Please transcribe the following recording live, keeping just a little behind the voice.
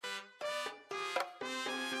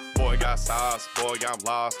Boy got sauce, boy I'm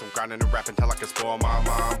lost. I'm grinding and rapping till I can spoil my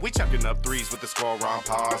mom. We chucking up threes with the score on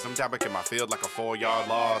pause. I'm down back in my field like a 4-yard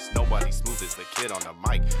loss. Nobody smooth as the kid on the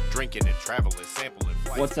mic, drinking and traveling, sampling.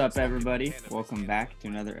 What's up, everybody? Welcome back to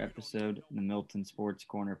another episode of the Milton Sports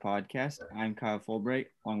Corner podcast. I'm Kyle Fulbright,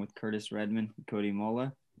 along with Curtis Redmond and Cody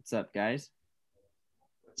Mola. What's up, guys?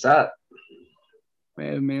 What's up?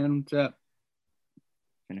 Hey, man, what's up?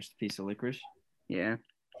 Finished a piece of licorice? Yeah.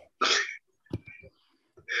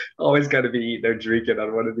 Always got to be eating or drinking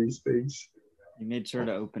on one of these things. You made sure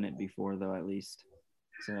to open it before, though, at least.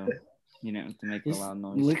 So, you know, to make a loud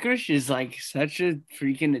noise. Licorice is like such a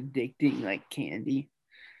freaking addicting, like, candy.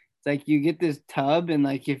 It's like you get this tub, and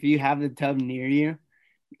like if you have the tub near you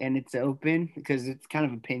and it's open, because it's kind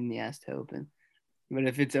of a pain in the ass to open. But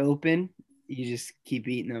if it's open, you just keep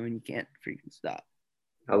eating them and you can't freaking stop.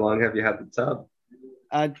 How long have you had the tub?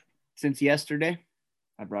 Since yesterday.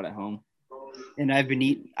 I brought it home. And I've been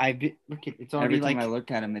eating. Look at it's already Every time like I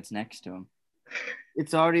look at him, it's next to him.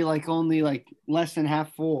 it's already like only like less than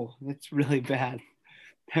half full. It's really bad.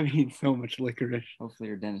 I've eaten so much licorice. Hopefully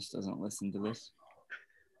your dentist doesn't listen to this.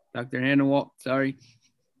 Dr. Hannah Walt, sorry.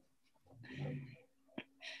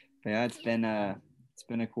 But yeah, it's been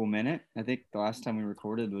a cool minute. I think the last time we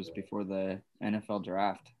recorded was before the NFL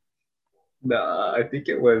draft. Nah, I think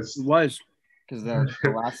it was. It was. Because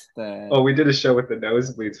the last Oh, we did a show with the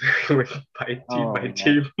nosebleeds with my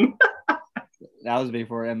team. That was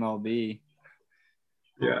before MLB.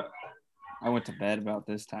 Yeah. I went to bed about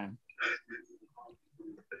this time.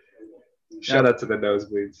 Shout out to the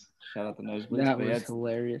nosebleeds. Shout out the nosebleeds. That was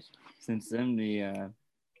hilarious. Since then, we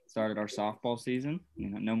started our softball season.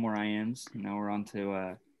 You know, no more IMs. Now we're on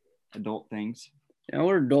to adult things. Now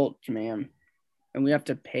we're adults, man. And we have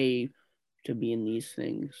to pay to be in these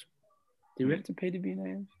things. Do we have to pay to be in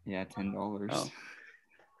IMs? Yeah, $10.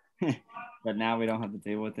 Oh. But now we don't have to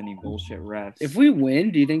deal with any bullshit refs. If we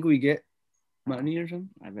win, do you think we get money or something?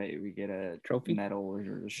 I bet we get a Trophy? medal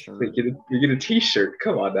or a shirt. You get a T-shirt.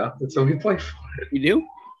 Come on now. That's what we play for. You do?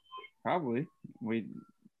 Probably. We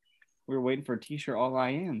were waiting for a T-shirt all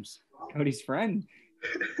IMs. Cody's friend.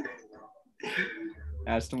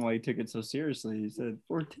 Asked him why he took it so seriously. He said,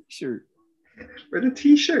 for a T-shirt. For the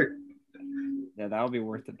T-shirt. Yeah, that'll be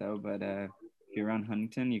worth it, though. But if you're around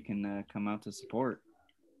Huntington, you can come out to support.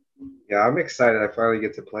 Yeah, I'm excited. I finally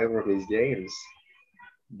get to play one of these games.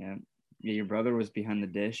 Yeah, your brother was behind the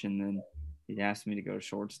dish, and then he asked me to go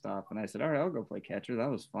shortstop. And I said, all right, I'll go play catcher. That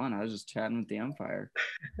was fun. I was just chatting with the umpire.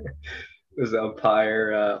 Was the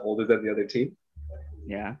umpire older than the other team?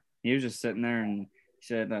 Yeah, he was just sitting there, and he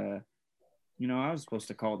said, you know, I was supposed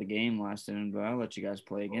to call the game last inning, but I'll let you guys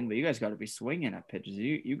play again. But you guys got to be swinging at pitches.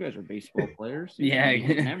 You guys are baseball players. Yeah.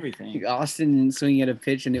 And everything. Austin didn't swing at a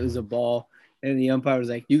pitch, and it was a ball. And the umpire was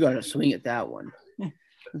like, you got to swing at that one.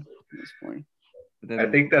 That's funny. I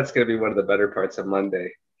think that's going to be one of the better parts of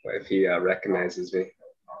Monday if he recognizes me.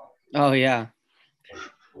 Oh, yeah.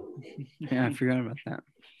 Yeah, I forgot about that.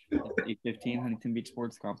 8:15 Huntington Beach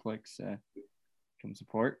Sports Complex. Come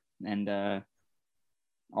support. And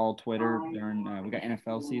all Twitter during we got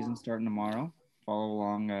NFL season starting tomorrow. Follow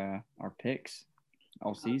along our picks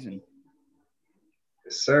all season.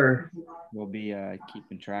 Yes, sir. We'll be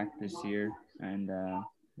keeping track this year. And,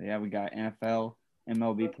 yeah, we got NFL,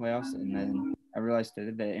 MLB playoffs, and then I realized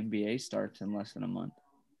today the NBA starts in less than a month.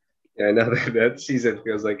 Yeah, I know that season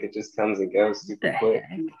feels like it just comes and goes super quick.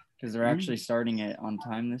 Because they're actually starting it on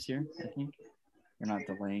time this year, I think. They're not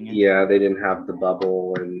delaying it. Yeah, they didn't have the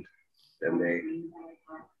bubble, and then they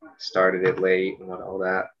started it late and all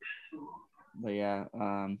that. But, yeah,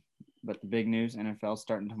 but the big news, NFL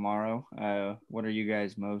starting tomorrow. What are you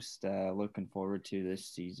guys most looking forward to this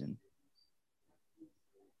season?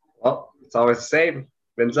 Well, it's always the same.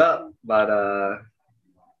 Wins up. But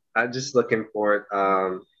I'm just looking for it.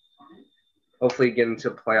 Hopefully get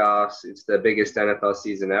into playoffs. It's the biggest NFL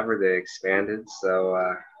season ever. They expanded.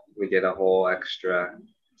 So we get a whole extra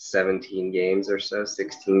 17 games or so,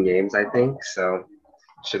 16 games, I think. So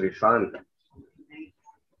it should be fun.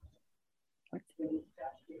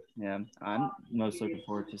 Yeah, I'm most looking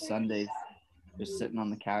forward to Sundays, just sitting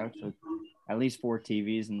on the couch with at least 4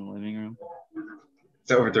 TVs in the living room.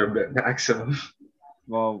 It's over their maximum.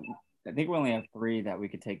 Well, I think we only have 3 that we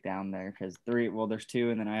could take down there because there's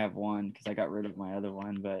 2 and then I have 1 because I got rid of my other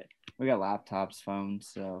one. But we got laptops,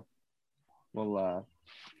 phones, so we'll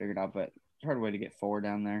figure it out. But it's a hard way to get 4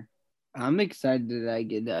 down there. I'm excited that I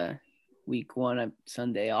get week 1 of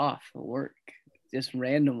Sunday off at work. Just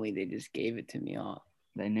randomly, they just gave it to me off.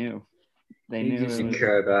 They knew. You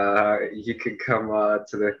could come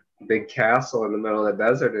to the big castle in the middle of the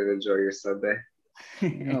desert and enjoy your Sunday.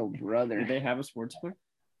 Oh, brother. Do they have a sports book?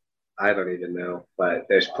 I don't even know, but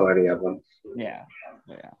there's plenty of them. Yeah.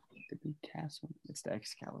 Yeah. The big castle. It's the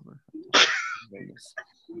Excalibur. Vegas.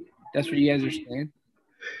 That's where you guys are staying.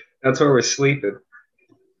 That's where we're sleeping.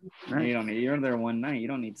 You don't need. You're there one night. You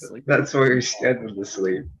don't need to sleep. That's where you're scheduled to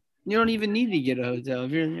sleep. You don't even need to get a hotel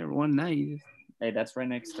if you're there one night. You just, Hey, that's right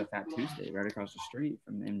next to Fat Tuesday, right across the street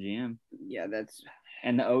from the MGM. yeah, that's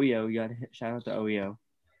And the OEO. You got to shout out to OEO.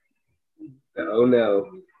 Oh no.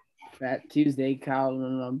 Fat Tuesday. Kyle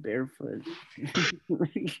running on barefoot.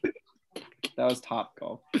 That was Top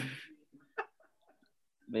Golf.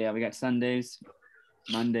 But yeah, we got Sundays,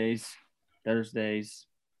 Mondays, Thursdays,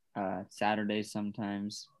 Saturdays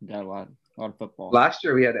sometimes. We got a lot of football. Last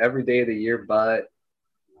year we had every day of the year but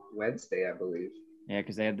Wednesday, I believe. Yeah,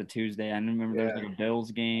 because they had the Tuesday. I remember there was like a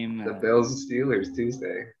Bills game. The Bills and Steelers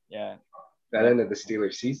Tuesday. Yeah. That ended the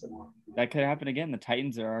Steelers season. That could happen again. The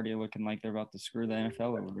Titans are already looking like they're about to screw the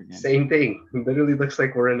NFL over again. Same thing. It literally looks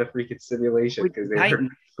like we're in a freaking simulation because they were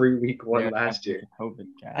free week one last year. COVID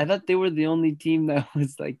guy. I thought they were the only team that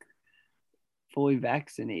was like fully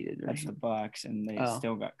vaccinated. Right? That's the Bucks, and they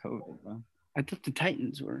still got COVID, bro. I thought the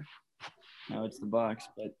Titans were. No, it's the Bucks,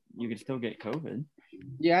 but you could still get COVID.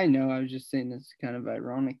 Yeah, I know. I was just saying that's kind of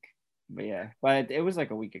ironic. But yeah, but it was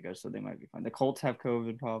like a week ago, so they might be fine. The Colts have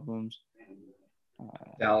COVID problems.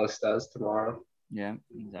 Dallas does tomorrow. Yeah,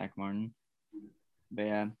 Zach Martin. But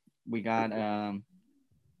yeah, we got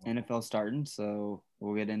NFL starting, so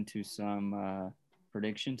we'll get into some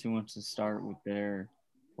predictions. Who wants to start with their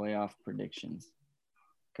playoff predictions?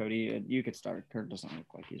 Cody, you could start. Kurt doesn't look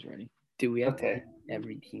like he's ready. Do we have to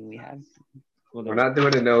every team we have? Well, we're not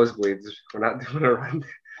doing a nosebleeds. We're not doing a run.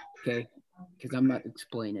 Okay, because I'm not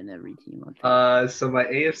explaining every team. So my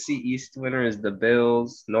AFC East winner is the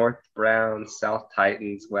Bills, North Browns, South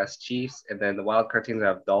Titans, West Chiefs, and then the wild card teams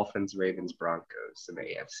have Dolphins, Ravens, Broncos in the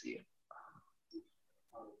AFC.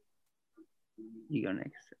 You go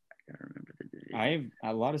next. I gotta remember the division. I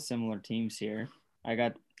have a lot of similar teams here. I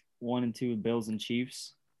got 1 and 2 Bills and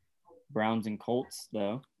Chiefs, Browns and Colts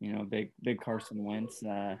though. You know, big Carson Wentz.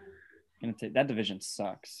 That division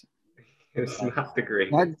sucks. It's not the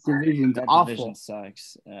greatest. That division's That awful. division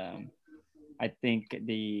sucks. I think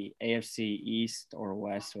the AFC East or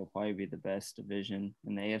West will probably be the best division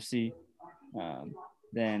in the AFC.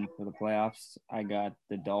 Then for the playoffs, I got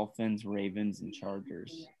the Dolphins, Ravens, and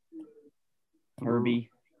Chargers. Herbie.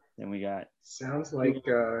 Then we got Sounds like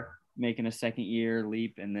making a second year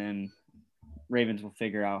leap, and then Ravens will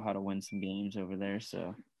figure out how to win some games over there.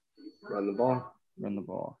 So run the ball. Run the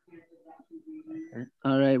ball.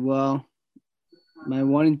 All right. Well, my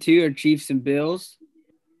 1 and 2 are Chiefs and Bills.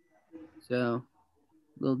 So a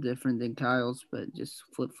little different than Kyle's, but just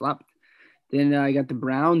flip-flopped. Then I got the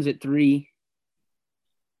Browns at 3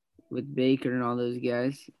 with Baker and all those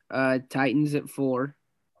guys. Titans at 4.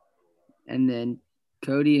 And then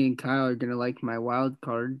Cody and Kyle are going to like my wild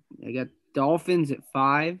card. I got Dolphins at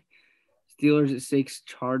 5, Steelers at 6,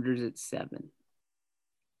 Chargers at 7.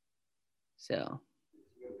 So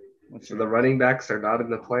the running backs are not in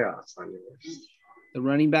the playoffs on your list. the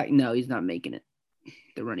running back, no, he's not making it.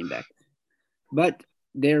 The running back. But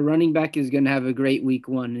their running back is going to have a great week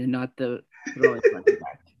 1 and not the throwing running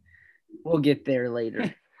back. We'll get there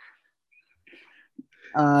later.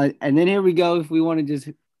 And then here we go. If we want to just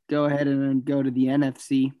go ahead and then go to the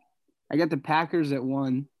NFC. I got the Packers at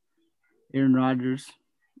 1, Aaron Rodgers.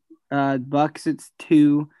 Bucks at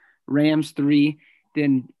 2, Rams 3,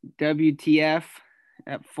 then WTF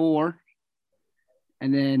at 4.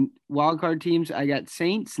 And then wildcard teams, I got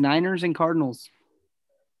Saints, Niners, and Cardinals.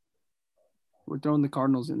 We're throwing the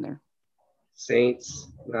Cardinals in there. Saints,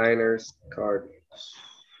 Niners, Cardinals.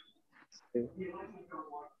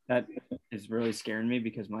 That is really scaring me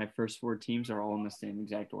because my first 4 teams are all in the same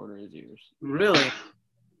exact order as yours. Really?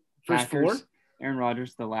 First Packers, 4? Aaron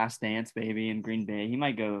Rodgers, the last dance, baby, in Green Bay. He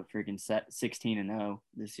might go freaking 16-0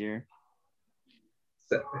 this year.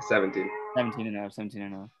 17. 17-0, 17-0.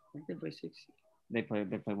 I think they play 6. They play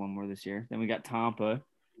one more this year. Then we got Tampa,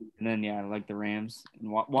 and then I like the Rams.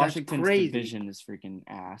 And Washington's division is freaking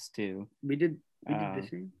ass too. We did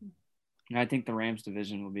this year. And I think the Rams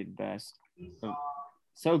division will be the best.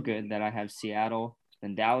 So good that I have Seattle,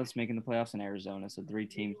 then Dallas making the playoffs, and Arizona. So 3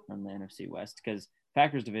 teams from the NFC West because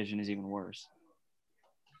Packers division is even worse.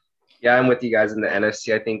 Yeah, I'm with you guys in the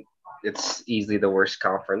NFC. I think it's easily the worst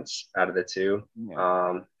conference out of the 2.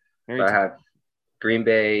 Yeah. I have Green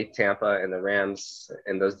Bay, Tampa, and the Rams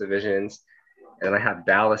in those divisions. And I have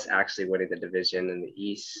Dallas actually winning the division in the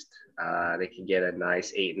East. They can get a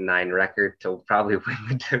nice 8-9 record to probably win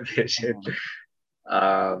the division.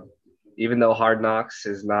 Even though Hard Knocks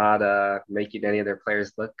is not making any of their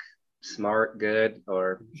players look smart, good,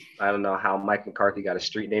 or I don't know how Mike McCarthy got a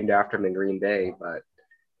street named after him in Green Bay, but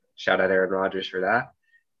shout out Aaron Rodgers for that.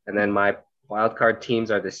 And then my wild card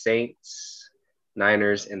teams are the Saints,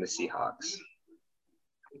 Niners, and the Seahawks.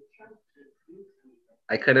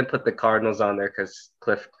 I couldn't put the Cardinals on there because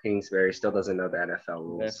Cliff Kingsbury still doesn't know the NFL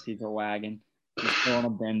rules. He's a wagon. He's still on a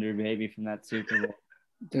bender, baby, from that Super Bowl.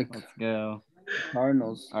 The Let's go.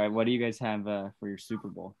 Cardinals. All right, what do you guys have for your Super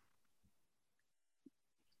Bowl?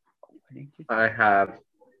 I have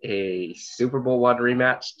a Super Bowl one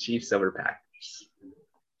rematch, Chiefs over Packers.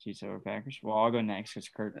 Chiefs over Packers. Well, I'll go next because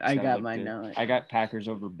Kurt. I said got looked mine good. now. I got Packers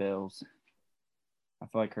over Bills. I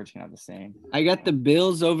feel like Kurt's gonna have the same. I got the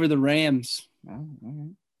Bills over the Rams. Oh, all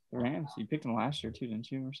right. The Rams. You picked them last year too,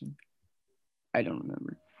 didn't you, or something? I don't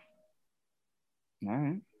remember. All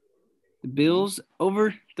right. The Bills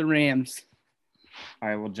over the Rams. All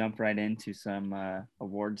right, we'll jump right into some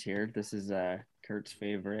awards here. This is Kurt's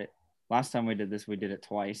favorite. Last time we did this, we did it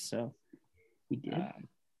twice. So We did.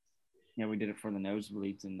 yeah, we did it for the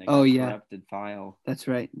nosebleeds and the corrupted file. That's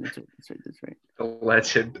right. That's right. The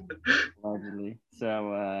legend. Allegedly.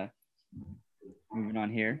 So moving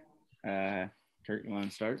on here. Kurt, you want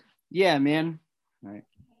to start? Yeah, man. All right.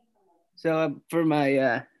 So for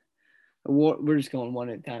my award, we're just going one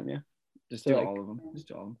at a time, yeah. Just So, do like, all of them. Just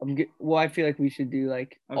do all of them. I'm good. Well, I feel like we should do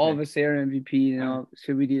like all of Okay. us are MVP. You know,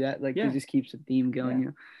 should we do that? Like, Yeah. it just keeps the theme going. Yeah. You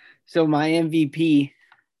know. So my MVP,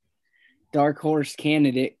 dark horse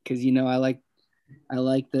candidate, because you know I like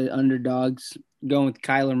the underdogs. Going with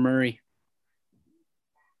Kyler Murray.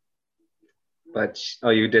 But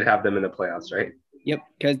you did have them in the playoffs, right? Yep,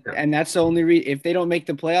 Yeah. and that's the only reason. If they don't make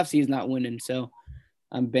the playoffs, he's not winning. So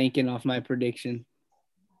I'm banking off my prediction.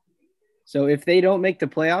 So if they don't make the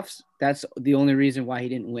playoffs, that's the only reason why he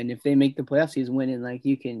didn't win. If they make the playoffs, he's winning. Like,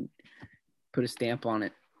 you can put a stamp on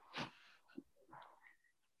it.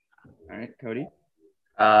 All right, Cody.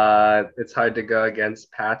 It's hard to go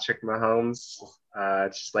against Patrick Mahomes.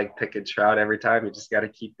 It's just like picking Trout every time. You just got to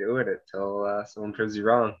keep doing it till someone proves you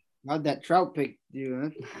wrong. How'd that Trout pick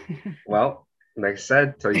do, huh? Well, like I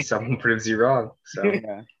said, till someone proves you wrong. So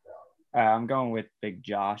Yeah. I'm going with Big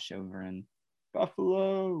Josh over in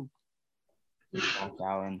Buffalo. Josh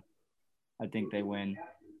Allen. I think they win.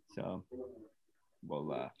 So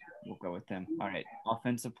we'll go with them. All right.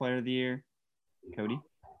 Offensive player of the year, Cody.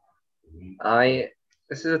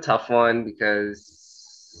 this is a tough one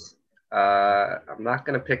because I'm not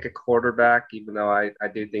going to pick a quarterback, even though I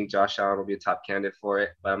do think Josh Allen will be a top candidate for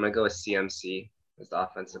it. But I'm going to go with CMC as the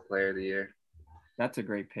offensive player of the year. That's a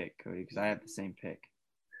great pick, Cody, because I have the same pick.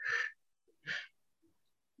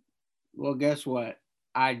 Well, guess what?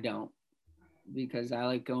 I don't, because I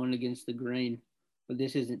like going against the grain. But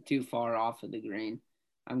this isn't too far off of the grain.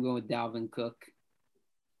 I'm going with Dalvin Cook.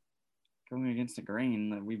 Going against the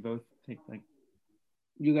grain, we both picked like.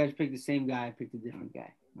 You guys picked the same guy. I picked a different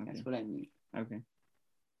guy. Okay. That's what I mean. Okay.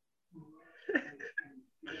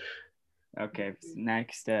 Okay.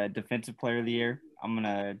 Next, defensive player of the year. I'm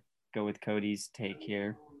gonna go with Cody's take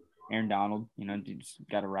here. Aaron Donald. You know, you just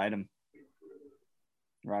gotta ride him.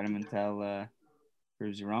 Ride him until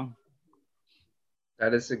proves you wrong.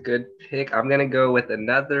 That is a good pick. I'm going to go with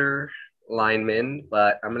another lineman,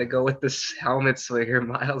 but I'm going to go with this helmet swinger,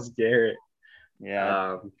 Myles Garrett.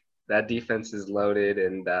 Yeah. That defense is loaded,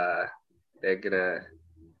 and they're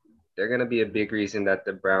gonna be a big reason that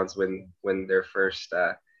the Browns win their first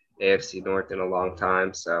AFC North in a long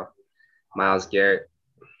time. So, Myles Garrett.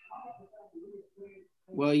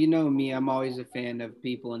 Well, you know me. I'm always a fan of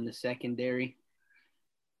people in the secondary.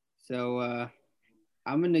 So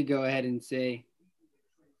I'm going to go ahead and say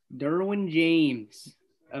Derwin James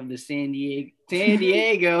of the San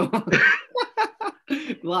Diego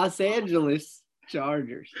Los Angeles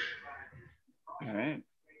Chargers. All right.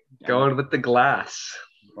 Going with the glass.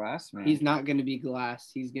 Glass man. He's not going to be glass.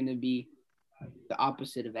 He's going to be the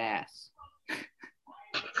opposite of ass.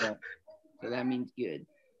 So that means good.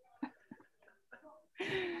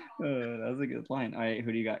 That was a good line. All right,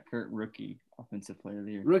 who do you got? Kurt, rookie offensive player of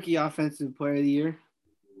the year. Rookie offensive player of the year.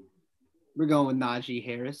 We're going with Najee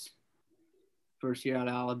Harris. First year out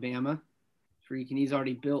of Alabama. Freaking, he's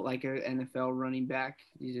already built like an NFL running back.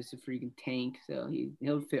 He's just a freaking tank, so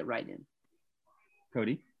he'll fit right in.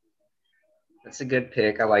 Cody. That's a good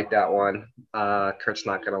pick. I like that one. Kurt's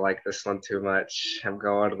not going to like this one too much. I'm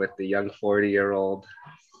going with the young 40-year-old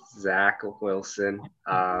Zach Wilson.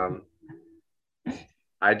 Out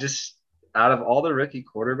of all the rookie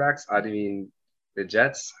quarterbacks, I mean, the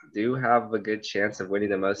Jets do have a good chance of winning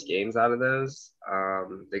the most games out of those.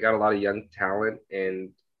 They got a lot of young talent,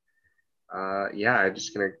 and I'm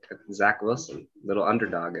just going to Zach Wilson, little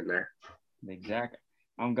underdog in there. Big Zach.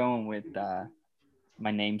 I'm going with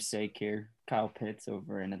my namesake here, Kyle Pitts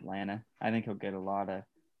over in Atlanta. I think he'll get a lot of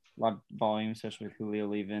volume, especially with Julio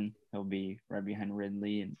leaving. He'll be right behind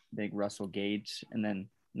Ridley and big Russell Gage, and then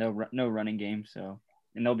no running game. So,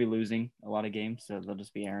 and they'll be losing a lot of games, so they'll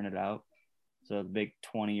just be airing it out. So the big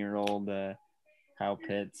 20-year-old Kyle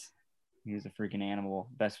Pitts, he's a freaking animal,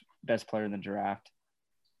 best player in the draft,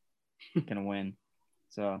 gonna win.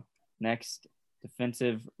 So next,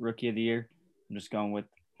 defensive rookie of the year, I'm just going with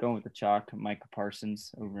the chalk, Micah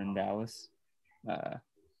Parsons over in Dallas.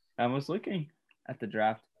 I was looking at the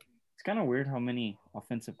draft. It's kind of weird how many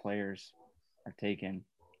offensive players are taken.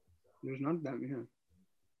 There's not that many.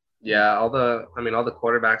 Yeah, all the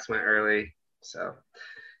quarterbacks went early, so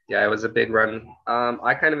yeah, it was a big run.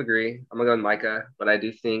 I kind of agree. I'm gonna go with Micah, but I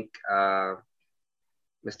do think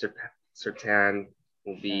Mr. Surtain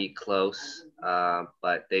will be close.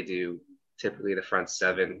 But they do typically the front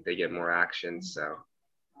seven, they get more action, so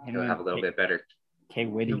he'll have a little bit better. K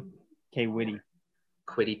Whitty.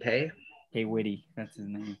 Quiddy Pay. K Whitty, that's his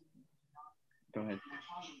name. Go ahead.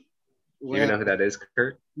 Do you know who that is,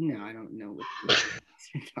 Kurt? No, I don't know what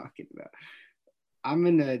you're talking about.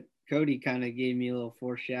 Cody kind of gave me a little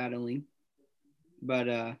foreshadowing, but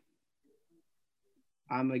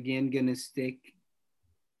I'm again gonna stick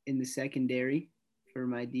in the secondary for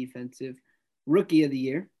my defensive rookie of the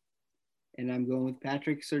year, and I'm going with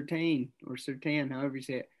Patrick Surtain or Surtain, however you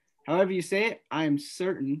say it. However you say it, I am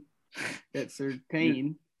certain that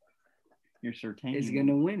Surtain is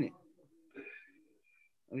gonna win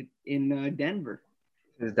it in Denver.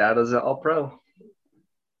 His dad is an All-Pro.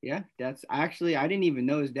 Yeah, that's actually, I didn't even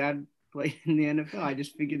know his dad played in the NFL. I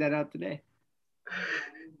just figured that out today.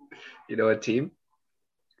 You know what team?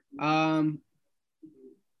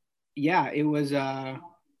 Yeah, it was I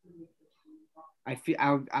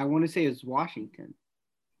want to say it was Washington.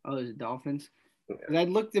 Oh, it was Dolphins. Because I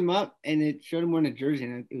looked him up and it showed him wearing a jersey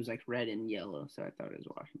and it was like red and yellow, so I thought it was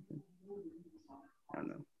Washington. I don't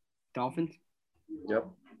know. Dolphins? Yep.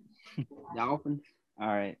 Dolphins. All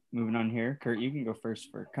right, moving on here. Kurt, you can go first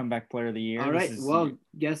for comeback player of the year. All right. Well,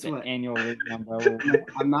 guess what? Annual Le'Veon Bell.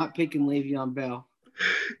 I'm not picking Le'Veon Bell.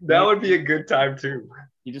 That would be a good time too.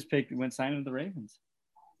 You just went signing with the Ravens.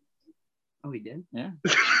 Oh, he did? Yeah.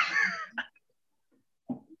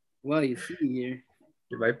 Well, you see here.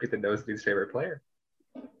 You might be the nosebleed's favorite player.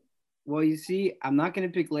 Well, you see, I'm not going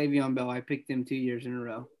to pick Le'Veon Bell. I picked him 2 years in a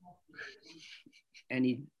row. And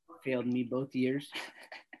he failed me both years.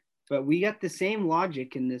 But we got the same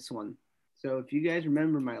logic in this one. So if you guys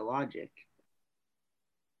remember my logic,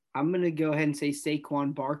 I'm going to go ahead and say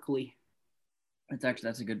Saquon Barkley.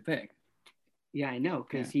 That's a good pick. Yeah, I know,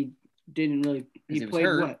 because he didn't really – he played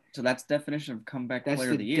hurt, what? So that's definition of comeback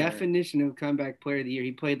player of the year. That's the definition of comeback player of the year.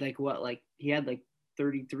 He played he had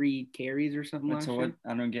 33 carries or something last year.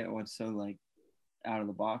 I don't get what's so out of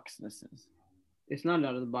the box this is. It's not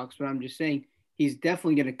out of the box, but I'm just saying he's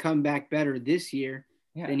definitely going to come back better this year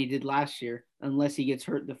than he did last year, unless he gets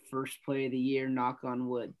hurt the first play of the year, knock on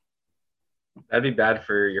wood. That'd be bad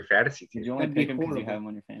for your fantasy team. Did you only pick him because you have him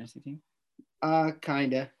on your fantasy team?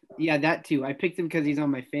 Kinda. Yeah, that too. I picked him because he's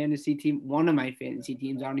on my fantasy team. One of my fantasy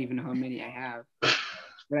teams. I don't even know how many I have.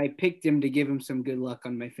 But I picked him to give him some good luck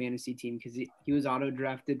on my fantasy team because he was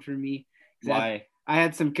auto-drafted for me. Why? I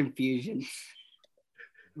had some confusion.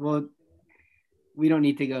 Well, we don't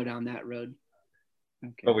need to go down that road.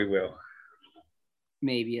 Okay. But we will.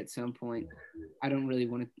 Maybe at some point. I don't really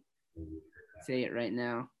want to say it right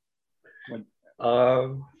now.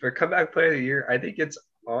 For comeback player of the year, I think it's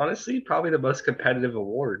honestly probably the most competitive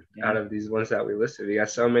award out of these ones that we listed. We got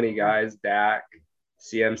so many guys: Dak,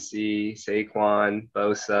 CMC, Saquon,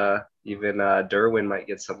 Bosa, even Derwin might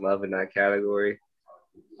get some love in that category,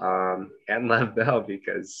 and Lev Bell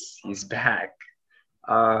because he's back.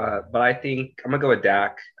 But I think I'm gonna go with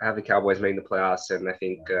Dak. I have the Cowboys making the playoffs, and I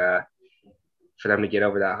think for them to get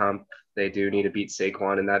over that hump, they do need to beat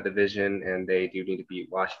Saquon in that division, and they do need to beat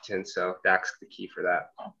Washington. So Dak's the key for that.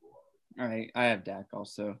 All right, I have Dak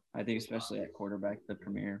also. I think especially at quarterback, the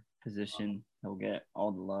premier position, he'll get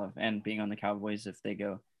all the love. And being on the Cowboys, if they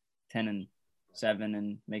go 10-7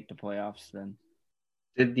 and make the playoffs, then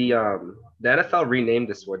did the NFL rename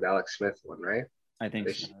this award the Alex Smith one, right? I think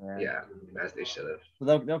so. Yeah, as they should have.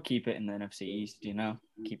 Well, they'll keep it in the NFC East,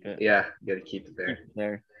 keep it. Yeah, you got to keep it there. Keep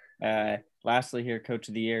it there. Lastly, here, Coach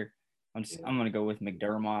of the Year. I'm going to go with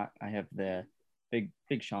McDermott. I have the big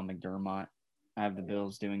Sean McDermott. I have the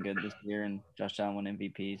Bills doing good this year, and Josh Allen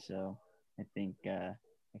MVP. So I think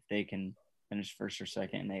if they can finish first or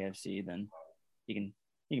second in the AFC, then he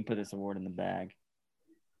can put this award in the bag.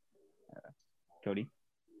 Cody?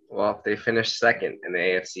 Well, if they finish second in the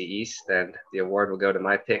AFC East, then the award will go to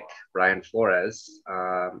my pick, Brian Flores.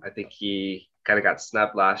 I think he kind of got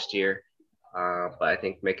snubbed last year, but I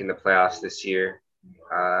think making the playoffs this year,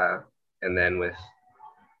 and then with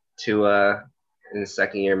Tua in the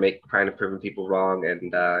second year, trying to prove people wrong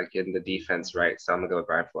and getting the defense right. So I'm gonna go with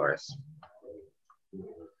Brian Flores.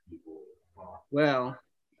 Well,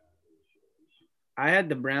 I had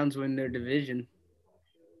the Browns win their division,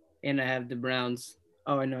 and I have the Browns.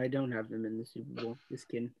 Oh, I know I don't have them in the Super Bowl. Just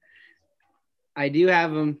kidding. I do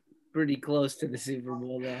have them pretty close to the Super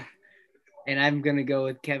Bowl, though. And I'm going to go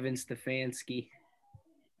with Kevin Stefanski.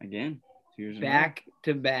 Again, 2 years back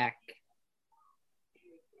to back.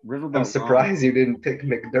 Riverboat I'm surprised you didn't pick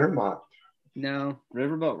McDermott. No.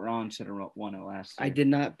 Riverboat Ron should have won it last year. I did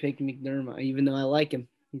not pick McDermott, even though I like him.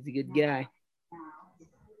 He's a good guy.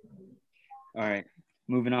 All right.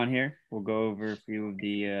 Moving on here. We'll go over a few of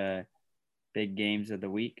the big games of the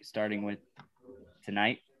week, starting with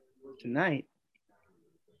tonight. Tonight?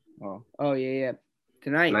 Oh, yeah.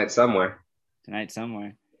 Tonight somewhere. We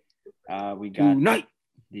got tonight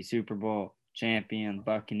the Super Bowl champion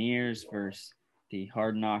Buccaneers versus the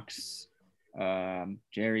Hard Knocks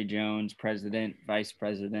Jerry Jones, president, vice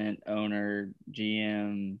president, owner,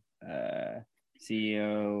 GM,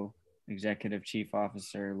 CEO, executive chief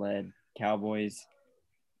officer led Cowboys.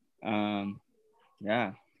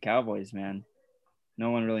 Cowboys, man. No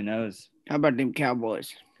one really knows. How about them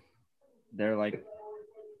Cowboys? They're like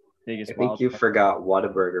biggest. I think you forgot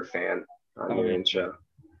Whataburger fan on your intro.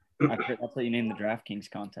 That's what you named the DraftKings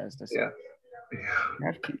contest. Yeah.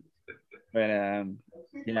 DraftKings.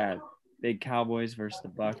 But big Cowboys versus the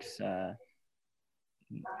Bucks.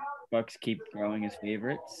 Bucks keep growing as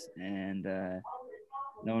favorites, and no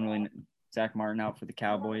one really. Zach Martin out for the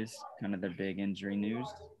Cowboys, kind of their big injury news.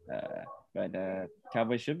 But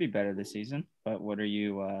Cowboys should be better this season. But what are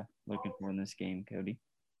you looking for in this game, Cody?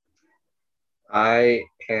 I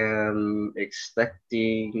am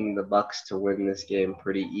expecting the Bucks to win this game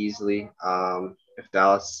pretty easily. If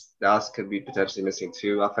Dallas could be potentially missing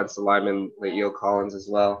 2 offensive linemen, La'el Collins as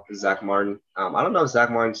well, Zach Martin. I don't know if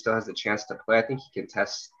Zach Martin still has a chance to play. I think he can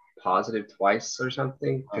test positive twice or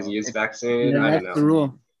something because he is vaccinated. Yeah, I don't that's know. the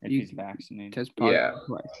rule. If he's vaccinated. Test positive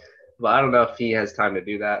twice. But I don't know if he has time to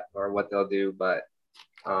do that or what they'll do. But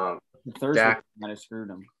the Thursday might have screwed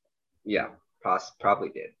him. Yeah, probably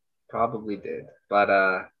did.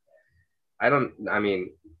 But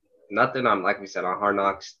nothing on, like we said, on Hard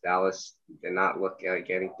Knocks. Dallas did not look like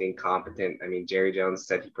anything competent. I mean, Jerry Jones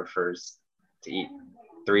said he prefers to eat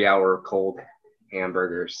 3-hour cold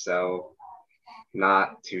hamburgers. So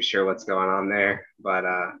not too sure what's going on there. But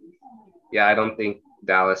I don't think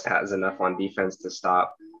Dallas has enough on defense to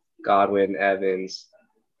stop Godwin, Evans,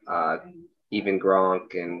 even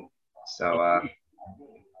Gronk. And so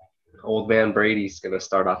old man Brady's going to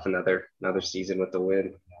start off another season with the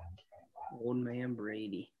win. Old man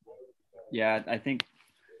Brady. Yeah, I think,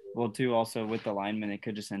 too, also with the linemen, it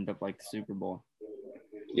could just end up like the Super Bowl.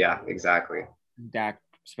 Yeah, exactly. Dak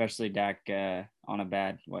on a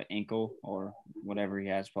bad, ankle or whatever he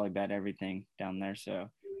has, probably bad everything down there. So,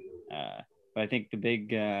 but I think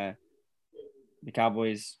the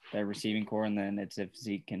Cowboys, their receiving core, and then it's if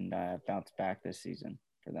Zeke can bounce back this season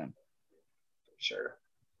for them. Sure.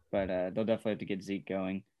 But they'll definitely have to get Zeke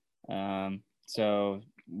going. So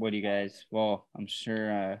what do you guys? Well, I'm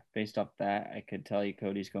sure based off that, I could tell you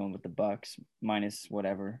Cody's going with the Bucks minus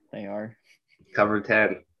whatever they are. Cover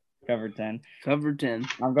 10.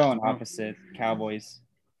 I'm going opposite. Cowboys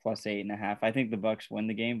plus 8.5. I think the Bucks win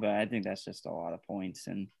the game, but I think that's just a lot of points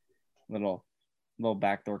and little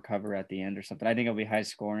backdoor cover at the end or something. I think it'll be high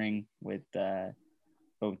scoring with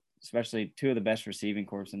both, especially 2 of the best receiving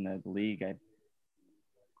corps in the league.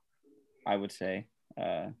 I would say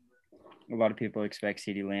a lot of people expect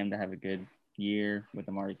CeeDee Lamb to have a good year with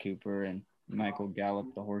Amari Cooper and Michael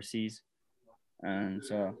Gallup, the Horsies.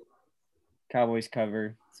 So Cowboys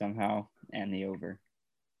cover somehow and the over.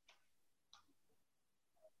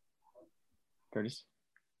 Curtis?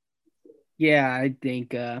 Yeah, I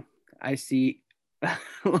think I see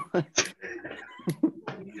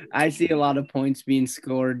I see a lot of points being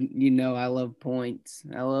scored. I love points.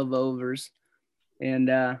 I love overs. And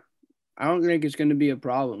I don't think it's going to be a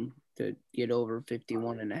problem to get over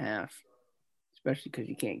 51.5, especially because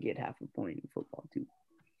you can't get half a point in football too.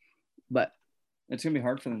 But it's going to be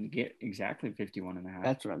hard for them to get exactly 51.5.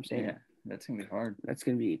 That's what I'm saying. Yeah, that's going to be hard. That's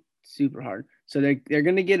going to be super hard. So they're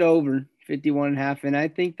going to get over 51.5, and I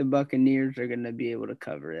think the Buccaneers are going to be able to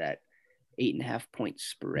cover that 8.5 point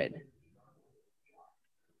spread.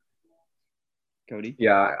 Cody?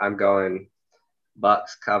 Yeah, I'm going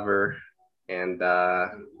Bucks cover. And I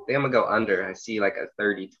think I'm going to go under. I see like a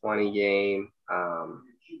 30-20 game,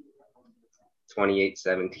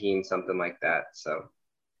 28-17, something like that. So I'm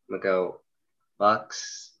going to go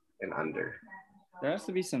Bucks and under. There has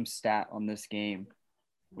to be some stat on this game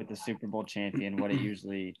with the Super Bowl champion, what it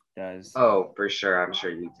usually does. Oh, for sure. I'm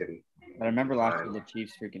sure you can. But I remember last year the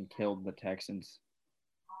Chiefs freaking killed the Texans.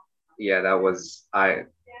 Yeah, that was the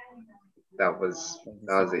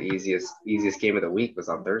easiest game of the week was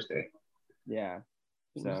on Thursday. Yeah.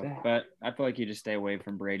 So, but I feel like you just stay away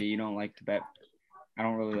from Brady. You don't like to bet. I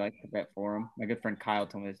don't really like to bet for him. My good friend Kyle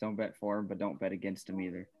told me this: don't bet for him, but don't bet against him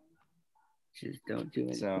either. Just don't do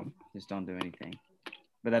it. So just don't do anything.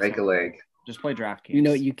 But that's Break a leg. Just play DraftKings. You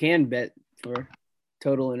know, you can bet for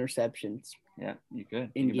total interceptions. Yeah, you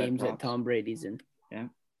could. In you games that Tom Brady's in. Yeah,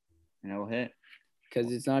 and it'll hit.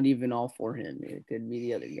 Because it's not even all for him. It could be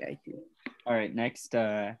the other guy too. All right, next,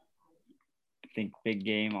 I think big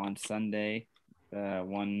game on Sunday.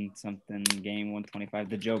 1-something game, 125.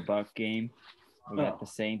 The Joe Buck game. We got the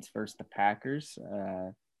Saints versus the Packers.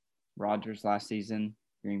 Rodgers last season,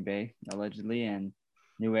 Green Bay, allegedly, and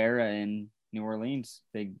new era in New Orleans.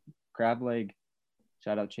 Big crab leg.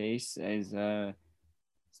 Shout out Chase is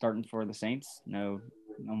starting for the Saints. No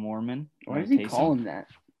Mormon. Why does he call him that?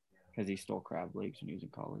 Because he stole crab legs when he was in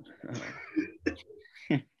college.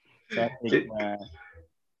 So I think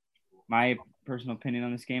my personal opinion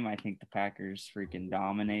on this game, I think the Packers freaking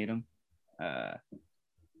dominate them.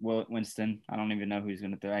 Winston, I don't even know who's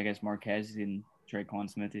going to throw. I guess Marquez and Traquan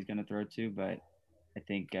Smith he's going to throw to, but I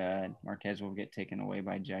think Marquez will get taken away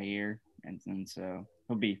by Jair, and so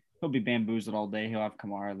he'll be bamboozled all day. He'll have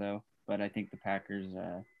Kamara though, but I think the Packers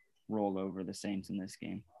roll over the Saints in this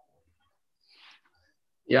game.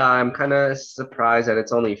 Yeah, I'm kind of surprised that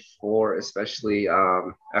it's only 4, especially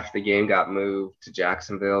after the game got moved to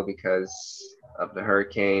Jacksonville because of the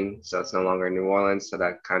hurricane. So it's no longer in New Orleans. So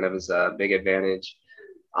that kind of is a big advantage.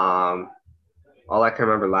 All I can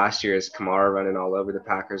remember last year is Kamara running all over the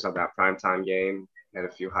Packers on that primetime game and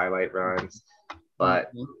a few highlight runs.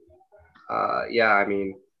 But, yeah, I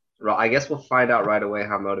mean, I guess we'll find out right away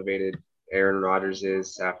how motivated Aaron Rodgers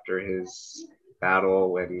is after his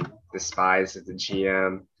battle when despised as the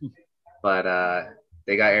GM. But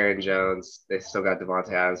they got Aaron Jones. They still got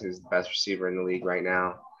Devontae Adams, who's the best receiver in the league right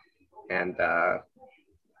now. And,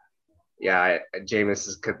 yeah,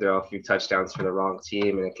 Jameis could throw a few touchdowns for the wrong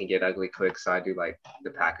team, and it can get ugly quick. So I do like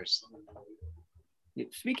the Packers.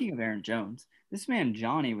 Speaking of Aaron Jones, this man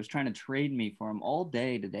Johnny was trying to trade me for him all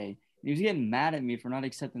day today. He was getting mad at me for not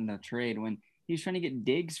accepting the trade when he was trying to get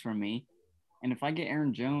Diggs from me. And if I get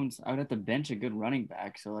Aaron Jones, I would have to bench a good running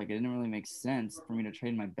back. So, like, it didn't really make sense for me to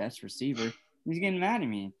trade my best receiver. He's getting mad at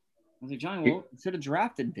me. I was like, Johnny, well, you should have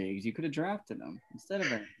drafted Diggs. You could have drafted him instead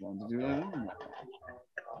of Aaron Jones. Did you really want him that bad?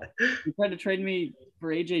 He tried to trade me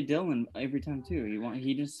for A.J. Dillon every time, too.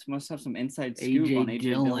 He just must have some inside scoop on A.J.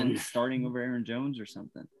 Dillon starting over Aaron Jones or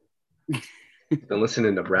something. Been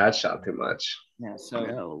listening to Bradshaw too much. Yeah, so,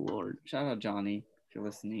 oh, Lord. Shout out, Johnny, if you're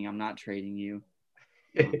listening. I'm not trading you.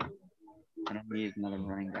 I don't need another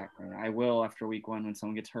running back right now. I will after week 1 when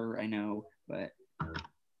someone gets hurt, I know. But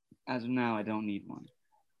as of now, I don't need one.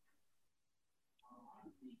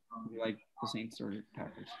 You like the Saints or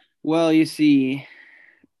Packers? Well, you see,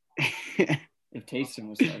 if Taysom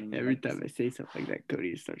was starting, every time I say something like that,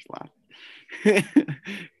 Cody starts laughing.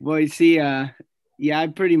 Well, you see, yeah, I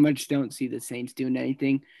pretty much don't see the Saints doing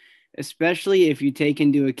anything, especially if you take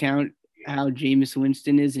into account how Jameis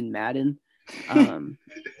Winston is in Madden.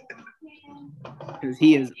 Because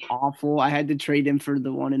he is awful. I had to trade him for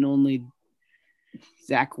the one and only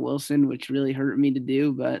Zach Wilson, which really hurt me to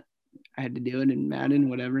do, but I had to do it in Madden,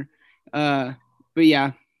 whatever. But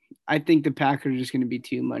yeah, I think the Packers are just going to be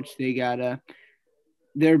too much.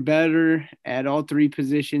 They're better at all 3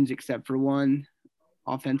 positions except for one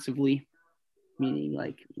offensively, meaning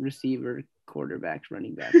like receiver, quarterbacks,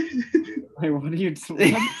 running back. Wait, what are you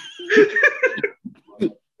doing?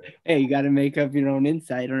 Hey, you got to make up your own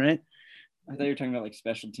insight, all right? I thought you were talking about like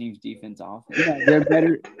special teams, defense, offense. Yeah, they're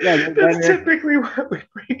better. Yeah, they're better. That's typically what we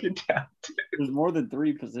break it down to. There's more than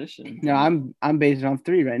 3 positions. No, I'm basing off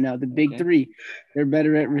 3 right now. The big 3. They're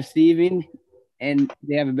better at receiving, and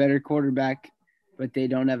they have a better quarterback, but they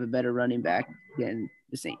don't have a better running back than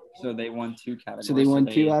the Saints. So they won 2 categories. So they won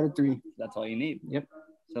 2 out of 3. That's all you need. Yep.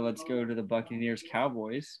 So let's go to the Buccaneers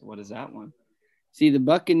Cowboys. What is that one? See, the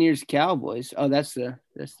Buccaneers Cowboys. Oh, that's the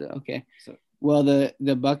okay. So, well,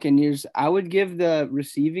 the Buccaneers, I would give the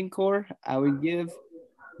receiving core, I would give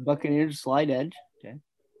Buccaneers slight edge. Okay.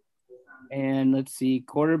 And let's see,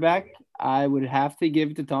 quarterback, I would have to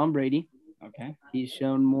give it to Tom Brady. Okay. He's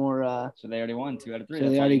shown more. So they already won 2 out of 3. So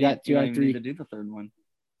That's they all already you got need. 2 You out don't of even need 3. to do the third one.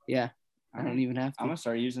 Yeah, I All don't right. even have I'm to. gonna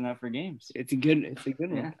start using that for games. It's a good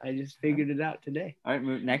one. Yeah. I just figured it out today. All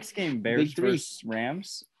right, next game, Bears three. versus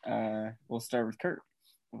Rams. We'll start with Kurt.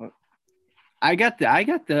 I got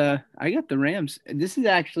the Rams. This is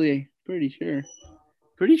actually pretty sure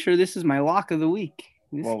this is my lock of the week.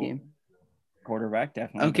 This game. Quarterback,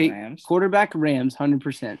 definitely. Okay, The Rams. quarterback Rams,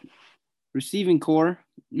 100%. Receiving core,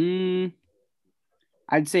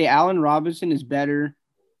 I'd say Allen Robinson is better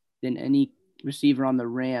than any receiver on the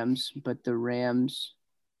Rams, but the Rams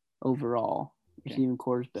overall receiving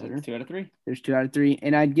core is better. So 2 out of 3. There's 2 out of 3,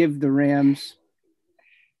 and I'd give the Rams.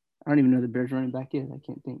 I don't even know who the Bears running back is. I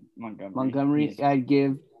can't think. Montgomery. I'd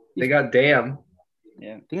give. They got Dam.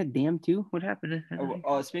 Yeah. They got Dam too. What happened to that?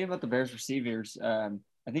 Oh, speaking about the Bears receivers,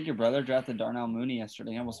 I think your brother drafted Darnell Mooney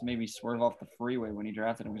yesterday. He almost made me swerve off the freeway when he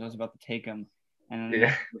drafted him because I was about to take him and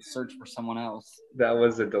then search for someone else. That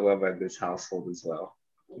was a dilemma in this household as well.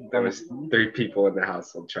 There was 3 people in the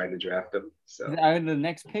household trying to draft him. So I had the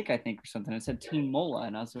next pick, I think, or something. It said Team Mola,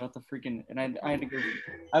 and I was about to freaking, and I had to go.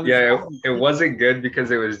 It wasn't good because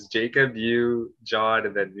it was Jacob, you, John,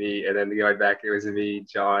 and then me, and then going back, it was me,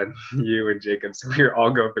 John, you, and Jacob. So we were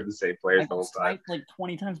all going for the same players the whole time. Like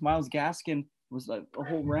 20 times. Miles Gaskin was like a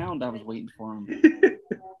whole round. I was waiting for him.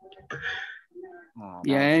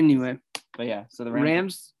 Anyway. But yeah, so the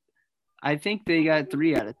Rams, I think they got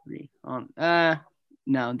 3 out of 3 on.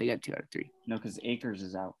 No, they got 2 out of 3. No, because Akers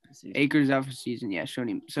is out for season. Akers out for season. Yeah,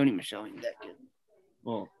 Sony Michel ain't that good.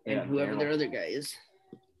 Well, and whoever their other guy is.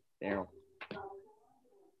 Daryl.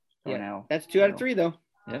 Yeah, that's 2 out of 3 though.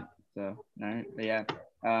 Yep. So, all right. But yeah,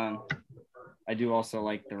 I do also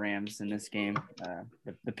like the Rams in this game.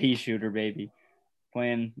 The pea shooter baby,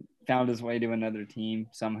 found his way to another team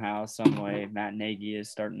somehow, some way. Matt Nagy is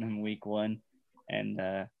starting him week 1, and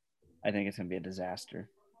I think it's gonna be a disaster.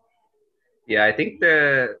 Yeah, I think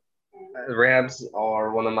the Rams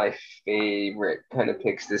are one of my favorite kind of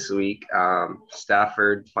picks this week.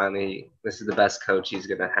 Stafford, finally, this is the best coach he's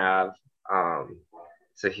going to have.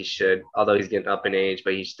 So he should, although he's getting up in age,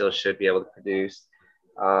 but he still should be able to produce.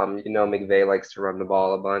 McVay likes to run the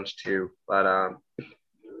ball a bunch too, but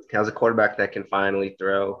he has a quarterback that can finally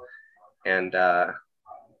throw. And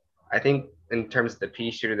I think in terms of the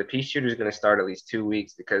pea shooter is going to start at least 2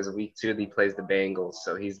 weeks because week 2 he plays the Bengals,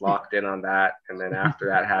 so he's locked in on that. And then after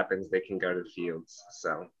that happens, they can go to the fields.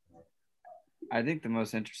 So I think the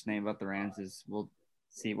most interesting thing about the Rams is we'll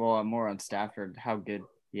see. Well, more on Stafford, how good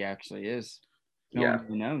he actually is. No one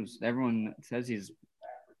really knows. Everyone says he's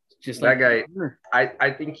just that guy.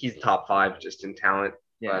 I think he's top 5 just in talent.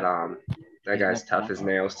 Yeah. But that guy's tough as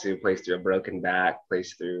nails too. Plays through a broken back.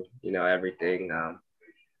 Plays through everything.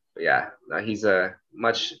 But yeah, he's a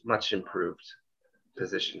much improved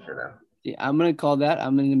position for them. Yeah, I'm gonna call that.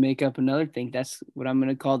 I'm gonna make up another thing. That's what I'm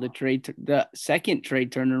gonna call the second Trey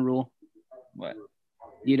Turner rule. What?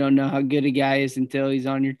 You don't know how good a guy is until he's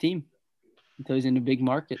on your team, until he's in a big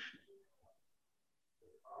market.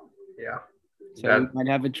 Yeah. So we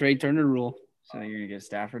might have a Trey Turner rule. So you're gonna get a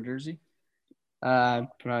Stafford jersey?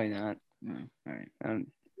 Probably not. No. All right.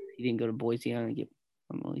 He didn't go to Boise. I'm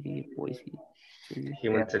only gonna get Boise. He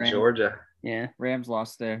went to Georgia. Yeah. Rams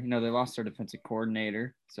lost they lost their defensive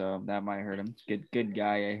coordinator, so that might hurt him. Good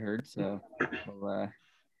guy, I heard. So,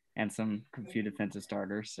 and some few defensive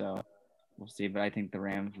starters. So we'll see. But I think the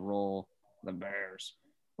Rams roll the Bears.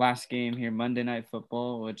 Last game here, Monday Night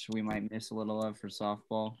Football, which we might miss a little of for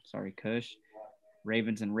softball. Sorry, Kush.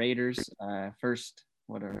 Ravens and Raiders. First,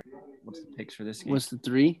 what's the picks for this game? What's the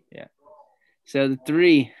 3? Yeah. So the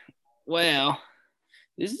 3. Well,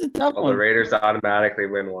 this is a tough one. The Raiders automatically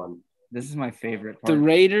win 1. This is my favorite part the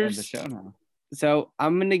Raiders, of the show now. So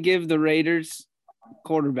I'm going to give the Raiders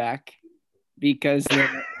quarterback because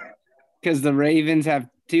the Ravens have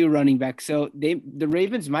 2 running backs. So the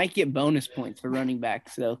Ravens might get bonus points for running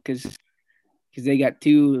backs, though, because they got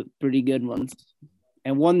 2 pretty good ones.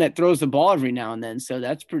 And one that throws the ball every now and then. So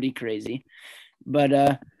that's pretty crazy.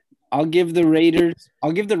 But I'll give the Raiders a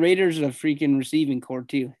freaking receiving core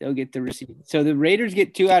too. They'll get the receiving. So the Raiders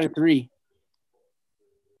get 2 out of 3.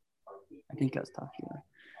 I think I was talking about.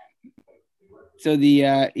 So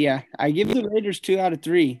I give the Raiders 2 out of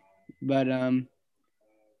 3, but I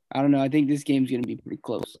don't know. I think this game's gonna be pretty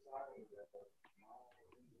close.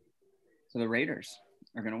 So the Raiders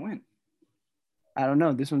are gonna win. I don't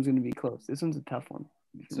know. This one's gonna be close. This one's a tough one.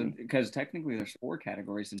 So because technically there's 4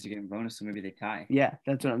 categories since you get a bonus, so maybe they tie. Yeah,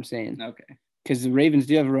 that's what I'm saying. Okay. Because the Ravens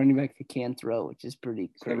do have a running back that can throw, which is pretty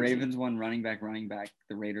crazy. So the Ravens won running back.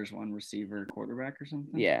 The Raiders won receiver, quarterback, or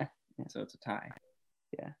something. Yeah. So it's a tie.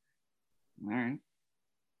 Yeah. All right.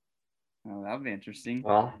 Oh, that would be interesting.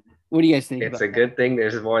 Well, What do you guys think? it's about a that? good thing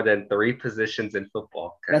there's more than 3 positions in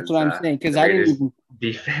football. That's what I'm saying. Because the I didn't Raiders even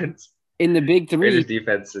defense. in the big Raiders three.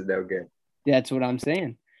 defense is no good. That's what I'm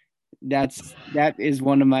saying. That is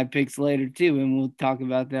one of my picks later too, and we'll talk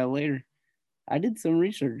about that later. I did some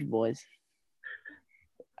research, boys.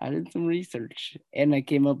 I did some research, and I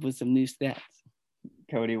came up with some new stats.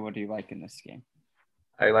 Cody, what do you like in this game?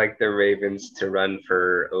 I like the Ravens to run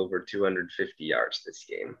for over 250 yards this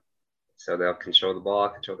game. So they'll control the ball,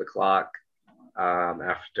 control the clock.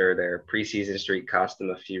 After their preseason streak cost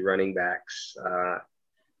them a few running backs.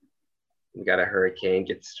 We got a Hurricane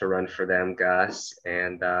gets to run for them, Gus,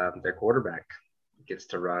 and their quarterback gets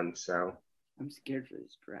to run. So I'm scared for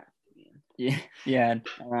this draft, man. Yeah.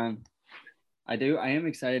 I am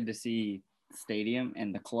excited to see Stadium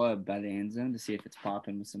and the club by the end zone to see if it's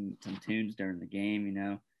popping with some tunes during the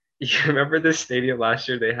game. you remember this stadium last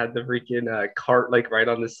year? They had the freaking cart like right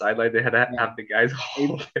on the sideline. They had to have the guys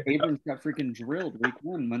hold it. Abrams got freaking drilled week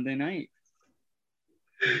 1 Monday night.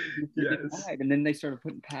 Yes. And then they started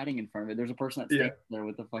putting padding in front of it. There's a person that stands there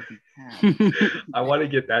with the fucking pad. I want to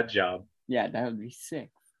get that job. Yeah, that would be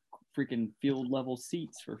sick. Freaking field level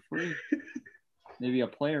seats for free. Maybe a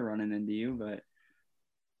player running into you, but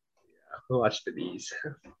Watch the bees.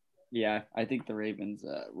 yeah, I think the Ravens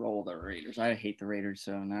roll the Raiders. I hate the Raiders,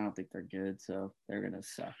 so I don't think they're good, so they're gonna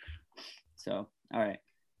suck. So, all right,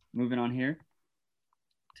 moving on here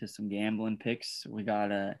to some gambling picks. We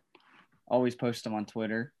got always post them on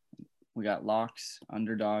Twitter. We got locks,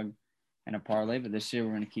 underdog, and a parlay. But this year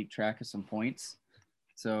we're gonna keep track of some points.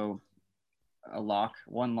 So, one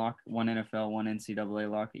NFL, one NCAA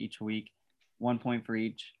lock each week, 1 point for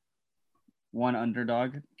each. One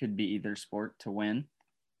underdog could be either sport to win.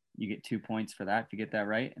 You get 2 points for that if you get that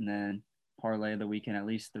right. And then parlay of the weekend, at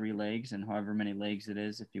least 3 legs. And however many legs it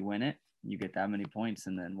is, if you win it, you get that many points.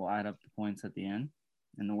 And then we'll add up the points at the end.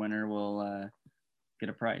 And the winner will get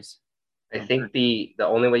a prize. I think the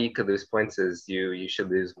only way you could lose points is you should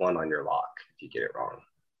lose one on your lock if you get it wrong.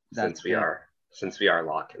 Since we are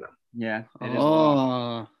locking them. Yeah. It is a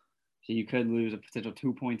lock. So you could lose a potential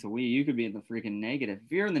 2 points a week. You could be in the freaking negative.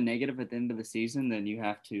 If you're in the negative at the end of the season, then you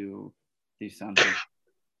have to do something.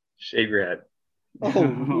 Shave your head.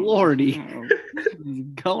 Oh, Lordy. He's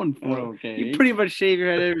going for it. Okay. You pretty much shave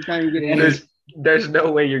your head every time you get in. There's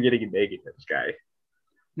no way you're getting a negative, guy.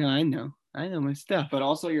 No, I know my stuff. But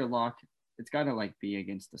also your lock, it's got to like be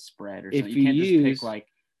against the spread or If something. You can't you just pick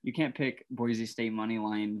you can't pick Boise State money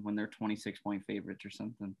line when they're 26-point favorites or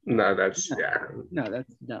something. No, that's No,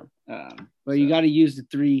 that's dumb. But you got to use the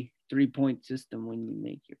three-point system when you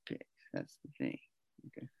make your picks. That's the thing.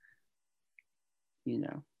 Okay.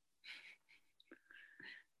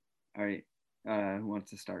 All right. Who wants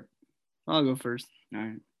to start? I'll go first. All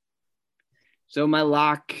right. So my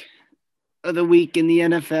lock of the week in the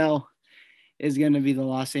NFL is going to be the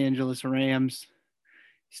Los Angeles Rams.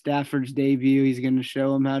 Stafford's debut. He's going to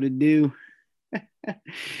show them how to do.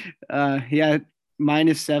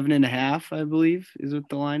 -7.5, I believe, is what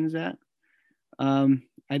the line is at. I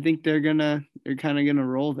think they're kind of gonna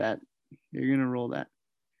roll that. They're gonna roll that.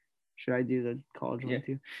 Should I do the college one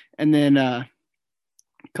too? And then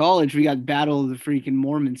college, we got Battle of the freaking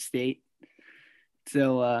Mormon State.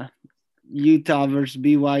 So Utah versus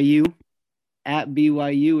BYU at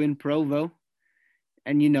BYU in Provo.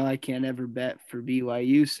 And I can't ever bet for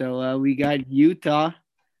BYU. So we got Utah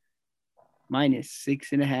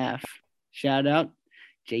 -6.5. Shout out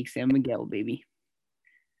Jake San Miguel, baby.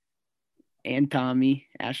 And Tommy,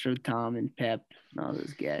 Astro Tom, and Pep, and all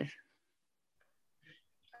those guys.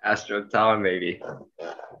 Astro Tom, maybe.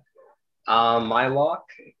 My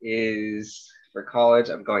lock is for college.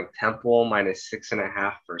 I'm going Temple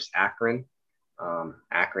 -6.5 versus Akron.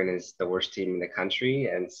 Akron is the worst team in the country,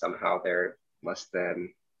 and somehow they're less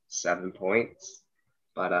than 7 points.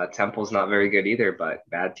 But Temple's not very good either. But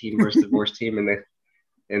bad team versus the worst team in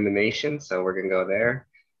the nation, so we're gonna go there.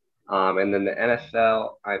 And then the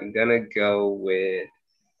NFL, I'm gonna go with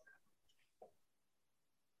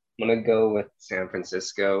San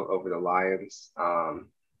Francisco over the Lions.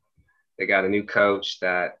 They got a new coach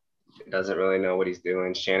that doesn't really know what he's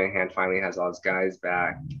doing. Shanahan finally has all his guys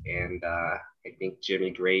back, and I think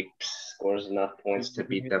Jimmy Grapes scores enough points to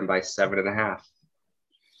beat them by 7.5.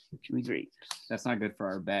 Jimmy Grapes. That's not good for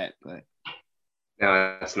our bet, but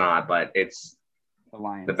no, it's not. But it's the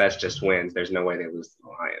Lions. The best just wins. There's no way they lose to the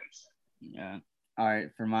Lions. Yeah. All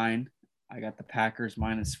right, for mine, I got the Packers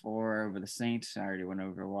 -4 over the Saints. I already went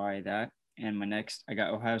over why that. And my next, I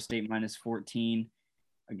got Ohio State -14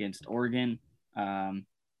 against Oregon.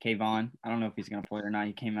 Kayvon, I don't know if he's going to play or not.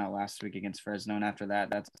 He came out last week against Fresno, and after that,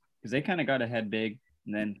 that's because they kind of got ahead big.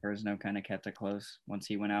 And then Fresno kind of kept it close once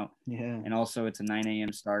he went out. Yeah. And also, it's a 9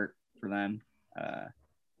 a.m. start for them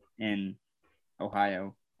in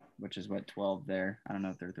Ohio, which is what, 12 there. I don't know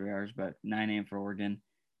if they're 3 hours, but 9 a.m. for Oregon.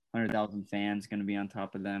 100,000 fans going to be on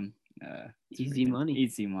top of them. Easy money.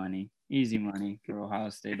 Easy money for Ohio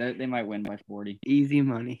State. They might win by 40. Easy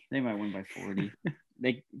money. They might win by 40.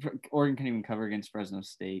 Oregon can't even cover against Fresno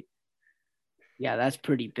State. Yeah, that's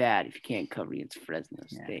pretty bad if you can't cover against Fresno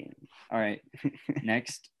State. All right.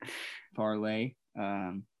 Next parlay.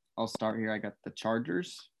 I'll start here. I got the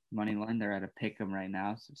Chargers money line. They're at a pick 'em right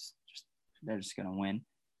now, so they're just gonna win.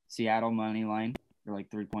 Seattle money line. They're like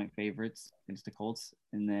 3-point favorites against the Colts,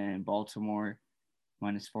 and then Baltimore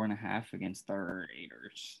 -4.5 against the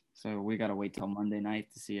Raiders. So we gotta wait till Monday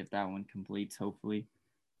night to see if that one completes. Hopefully,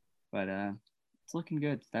 but it's looking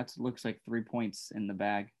good. That looks like 3 points in the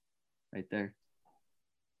bag, right there.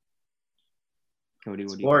 Cody,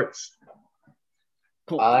 what do you Sports.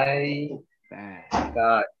 Cool. I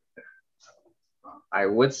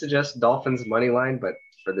would suggest Dolphins money line, but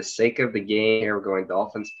for the sake of the game here, we're going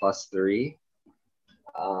Dolphins +3.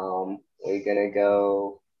 We're gonna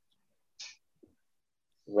go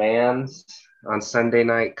Rams on Sunday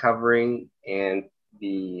night covering, and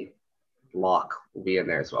the lock will be in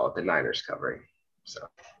there as well with the Niners covering. So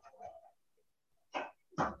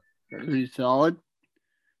Pretty solid.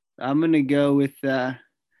 I'm going to go with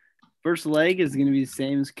first leg is going to be the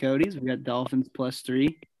same as Cody's. We got Dolphins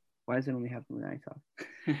 +3. Why does it only happen when I talk?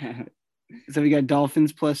 So we got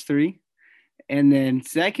Dolphins +3. And then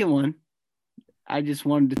second one, I just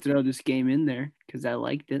wanted to throw this game in there because I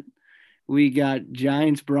liked it. We got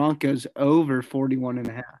Giants Broncos over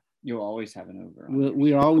 41.5. You'll always have an over.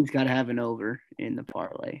 We always got to have an over in the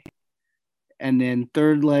parlay. And then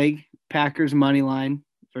third leg, Packers money line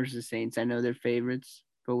versus Saints. I know they're favorites,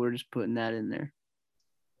 but we're just putting that in there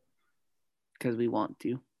because we want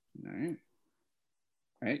to. All right.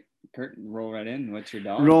 All right. Kurt, roll right in. What's your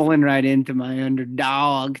dog? Rolling right into my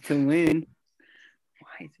underdog to win.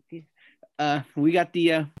 Why is it? We got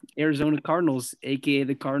the Arizona Cardinals, a.k.a.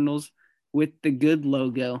 the Cardinals, with the good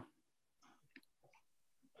logo.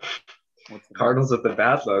 Cardinals with the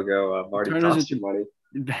bad logo. I've already tossed you money.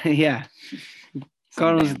 Yeah.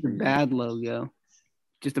 Cardinals with the bad logo.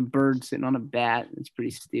 Just a bird sitting on a bat. It's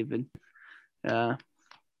pretty stupid.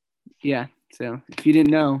 Yeah. So if you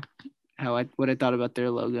didn't know what I thought about their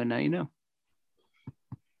logo, now you know.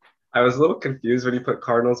 I was a little confused when you put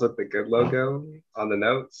Cardinals with the good logo on the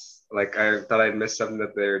notes. Like I thought I'd missed something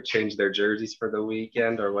that they changed their jerseys for the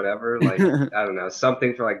weekend or whatever. Like I don't know,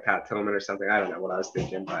 something for like Pat Tillman or something. I don't know what I was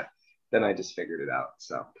thinking, but then I just figured it out.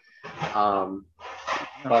 So,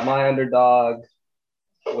 but my underdog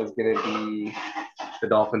was gonna be the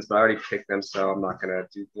Dolphins, but I already picked them, so I'm not gonna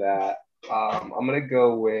do that. I'm gonna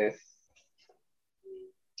go with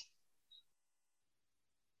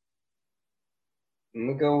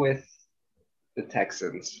the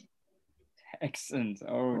Texans. Texans.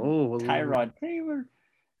 Oh, Tyrod Taylor.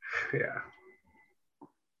 Yeah.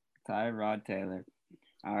 Tyrod Taylor.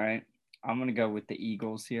 All right. I'm going to go with the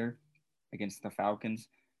Eagles here against the Falcons.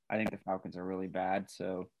 I think the Falcons are really bad,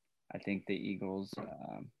 so I think the Eagles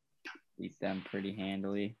beat them pretty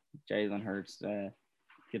handily. Jalen Hurts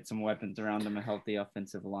get some weapons around him, a healthy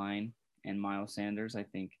offensive line, and Miles Sanders. I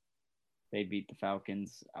think they beat the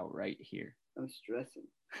Falcons outright here. I'm stressing.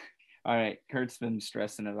 All right, Kurt's been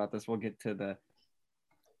stressing about this. We'll get to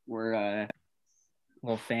we're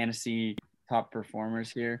little fantasy top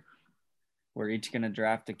performers here. We're each going to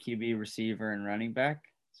draft a QB, receiver, and running back.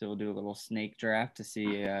 So we'll do a little snake draft to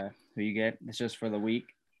see who you get. It's just for the week.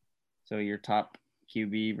 So your top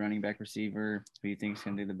QB, running back, receiver, who you think is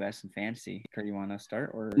going to do the best in fantasy. Kurt, you want to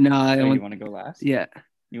start? Or no, you want to go last? Yeah.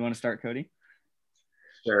 You want to start, Cody?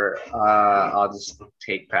 Sure. I'll just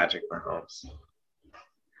take Patrick Mahomes.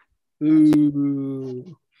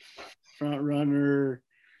 Ooh, front runner.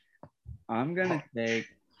 I'm gonna take.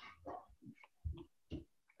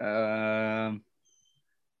 We'll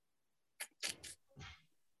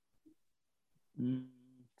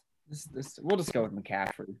just go with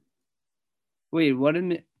McCaffrey. Wait, what a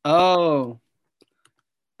minute. Oh,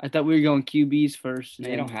 I thought we were going QBs first. No,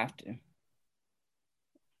 you don't have to.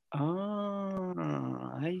 Oh,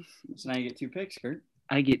 I see. So now you get 2 picks, Kurt.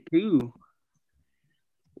 I get 2.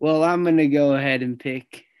 Well, I'm going to go ahead and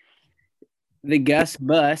pick the Gus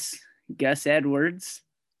Edwards.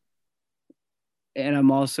 And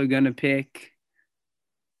I'm also going to pick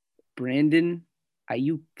Brandon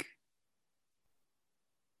Ayuk.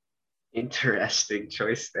 Interesting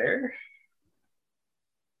choice there.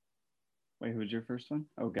 Wait, who's your first one?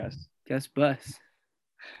 Oh, Gus. Gus Bus.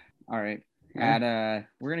 All right. Yeah.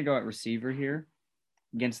 We're going to go at receiver here.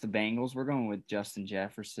 against the Bengals, we're going with Justin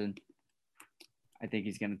Jefferson. I think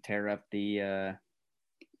he's going to tear up the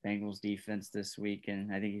Bengals defense this week,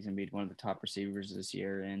 and I think he's going to be one of the top receivers this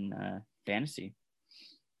year in fantasy.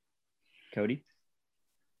 Cody?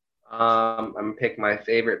 I'm going to pick my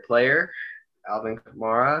favorite player, Alvin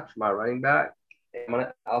Kamara, for my running back. And I'm going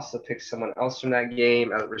to also pick someone else from that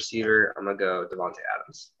game as a receiver. I'm going to go Devontae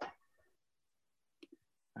Adams.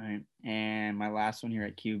 All right, and my last one here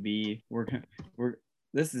at QB, we're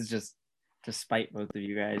this is just to spite both of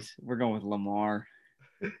you guys. We're going with Lamar.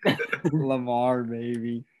 Lamar,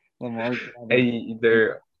 baby. Lamar. Hey,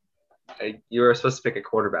 you were supposed to pick a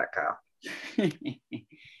quarterback, Kyle.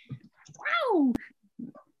 Wow.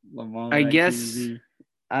 Lamar. I guess QB.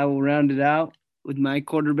 I will round it out with my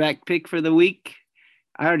quarterback pick for the week.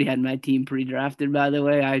 I already had my team pre-drafted, by the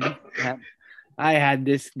way. I had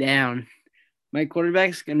this down. My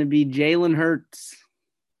quarterback's going to be Jalen Hurts.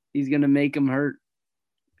 He's going to make him hurt.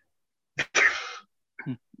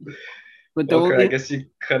 But I guess you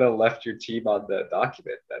could have left your team on the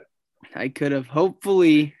document then. I could have.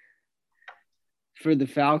 Hopefully, for the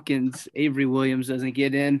Falcons, Avery Williams doesn't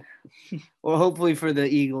get in. Or hopefully for the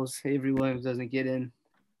Eagles, Avery Williams doesn't get in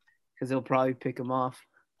because they'll probably pick him off.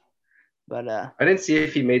 But I didn't see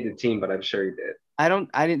if he made the team, but I'm sure he did. I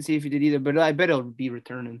didn't see if he did either, but I bet he'll be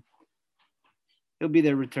returning. He'll be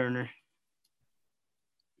their returner.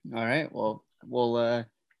 All right. Well, we'll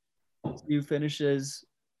who finishes.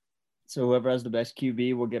 So whoever has the best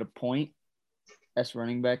QB will get a point. Best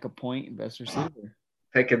running back a point. Best receiver.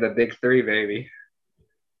 Picking the big three, baby.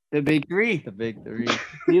 The big three. The big three.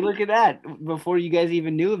 See, look at that. Before you guys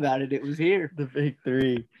even knew about it, it was here. The big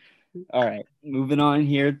three. All right. Moving on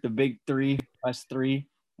here. The big three. Us three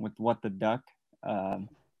with What the Duck.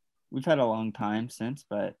 We've had a long time since,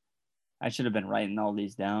 but I should have been writing all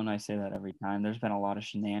these down. I say that every time. There's been a lot of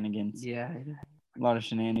shenanigans. Yeah. A lot of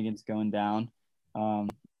shenanigans going down.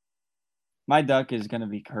 My duck is going to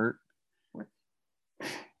be Kurt.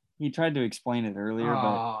 He tried to explain it earlier,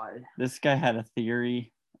 but this guy had a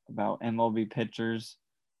theory about MLB pitchers.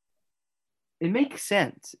 It makes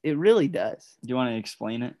sense. It really does. Do you want to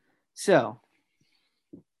explain it? So,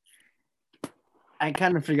 I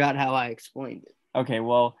kind of forgot how I explained it. Okay,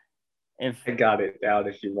 well, I got it down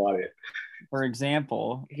if you want it. For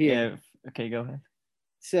example, Here. Okay, go ahead.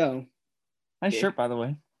 So, Nice shirt, by the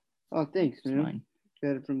way. oh, thanks, It's man. fine.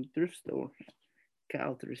 Got it from the thrift store.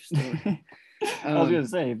 Kyle thrift store. I was gonna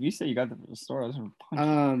say, if you say you got the store, I was gonna punch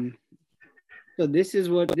you. So this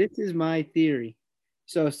is my theory.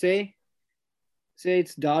 So say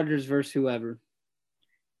it's Dodgers versus whoever,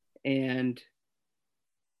 and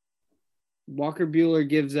Walker Buehler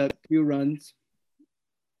gives up 2 runs,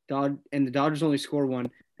 and the Dodgers only score 1,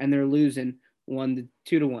 and they're losing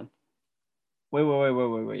 2-1.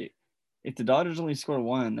 Wait. If the Dodgers only score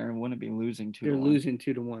 1, they wouldn't be losing 2-1. They're losing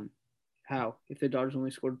 2-1. How? If the Dodgers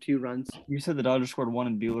only scored 2 runs? You said the Dodgers scored 1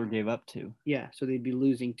 and Buehler gave up 2. Yeah, so they'd be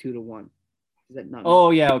losing 2-1. Is that not?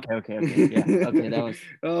 Oh yeah, okay. Yeah, okay, that was.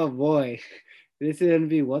 Oh boy, this is gonna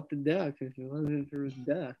be What the Duck if it wasn't for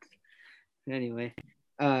ducks. Anyway,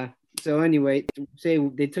 say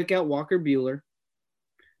they took out Walker Buehler,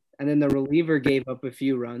 and then the reliever gave up a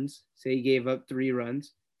few runs. Say he gave up 3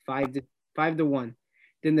 runs, 5-1.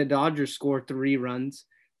 Then the Dodgers score 3 runs,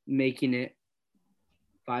 making it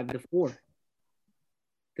 5-4.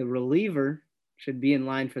 The reliever should be in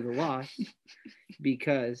line for the loss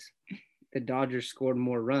because the Dodgers scored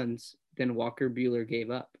more runs than Walker Buehler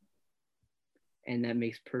gave up. And that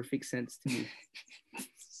makes perfect sense to me.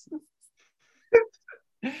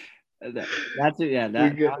 That's it.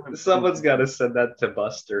 Yeah, Someone's got to send that to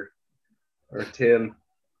Buster or Tim.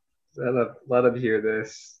 Let him hear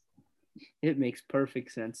this. It makes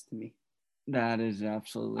perfect sense to me. that is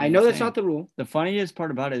absolutely. I know insane. that's not the rule. The funniest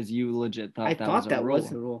part about it is you legit thought I that thought was a that rule. was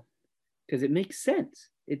the rule because it makes sense.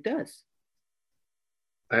 It does.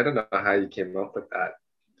 I don't know how you came up with that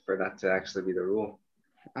for that to actually be the rule.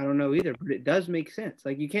 I don't know either, but it does make sense.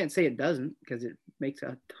 Like you can't say it doesn't because it makes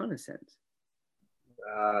a ton of sense.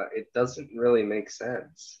 It doesn't really make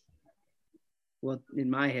sense. Well, in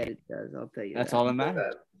my head, it does. I'll tell you. That's that. all that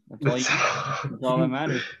matters. That's all that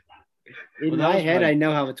matters. In Well, that my was head, my- I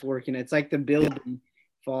know how it's working. It's like the building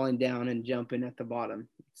falling down and jumping at the bottom.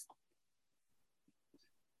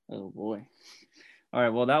 Oh boy. All right.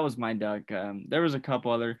 Well, that was my duck. There was a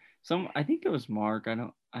couple other. I think it was Mark.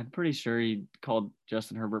 I'm pretty sure he called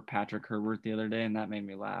Justin Herbert Patrick Herbert the other day, and that made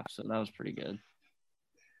me laugh. So that was pretty good.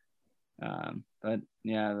 But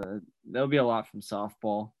yeah, there'll be a lot from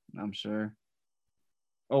softball, I'm sure.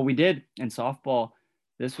 Oh, we did in softball.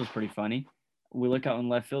 This was pretty funny. we look out in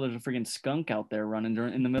left field. There's a freaking skunk out there running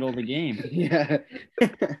in the middle of the game. Yeah.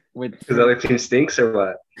 With Because the other team stinks or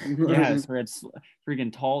what? yeah, so it's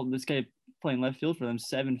freaking tall. This guy playing left field for them,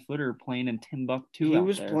 7-footer playing in Timbuktu. He out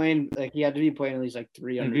was there. playing like he had to be playing at least like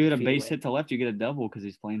 300. If you get a feet base away. hit to left, you get a double because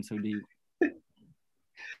he's playing so deep.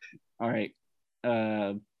 All right,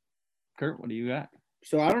 Kurt, what do you got?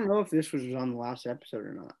 So I don't know if this was on the last episode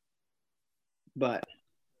or not, but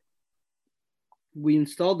we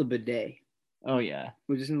installed the bidet. Oh yeah,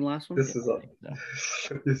 Was this in the last one? This is all.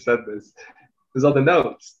 so, You said this. It was on the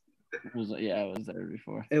notes. it was there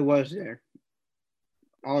before. It was there.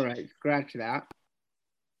 All right, scratch that.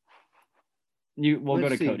 We'll go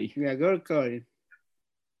Let's to see. Cody. Yeah, go to Cody.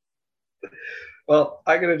 Well,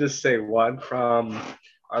 I'm gonna just say one from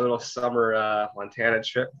our little summer Montana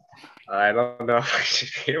trip. I don't know if I should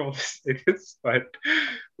be able to say this, but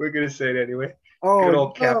we're gonna say it anyway. Oh, Good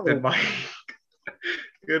old no. Captain Mike.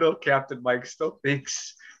 Good old Captain Mike still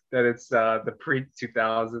thinks that it's the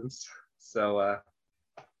pre-2000s. So,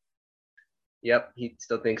 yep, he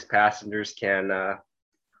still thinks passengers can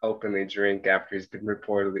openly drink after he's been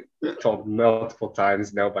reportedly told multiple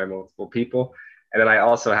times no by multiple people. And then I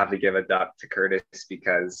also have to give a duck to Curtis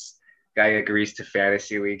because guy agrees to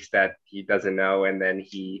fantasy leagues that he doesn't know, and then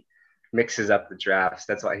he mixes up the drafts.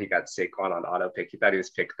 That's why he got Saquon on auto pick. He thought he was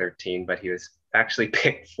pick 13, but he was actually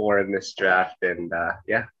picked 4 in this draft. And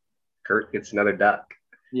yeah, Kurt gets another duck.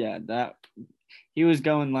 Yeah, that he was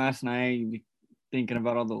going last night thinking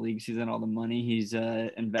about all the leagues he's in, all the money he's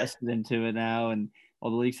invested into it now, and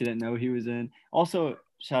all the leagues he didn't know he was in. Also,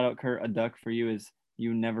 shout out Kurt, a duck for you is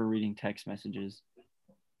you never reading text messages.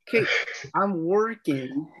 Okay, I'm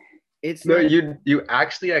working. It's No, not, you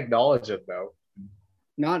actually acknowledge it though.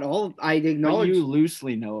 not all. I But acknowledge. you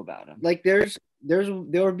loosely know about him. Like there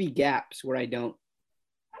will be gaps where I don't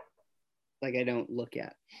look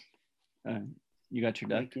at. You got your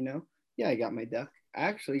duck? Like, yeah, I got my duck. I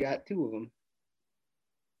actually got 2 of them.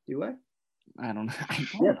 Do I? I don't know. I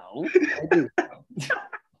Yeah. don't know. I do.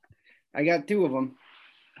 I got 2 of them.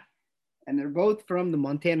 And they're both from the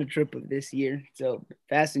Montana trip of this year. So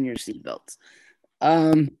fasten your seatbelts.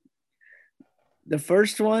 The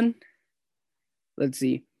first one, let's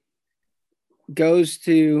see, goes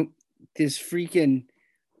to this freaking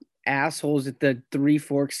assholes at the Three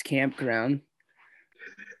Forks campground.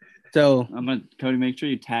 So Cody, make sure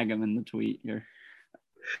you tag him in the tweet here.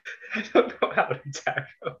 I don't know how to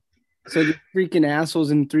tackle. So the freaking assholes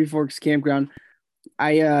in Three Forks campground.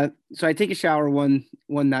 I take a shower one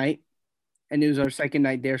night, and it was our second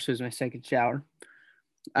night there, so it was my second shower.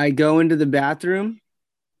 I go into the bathroom,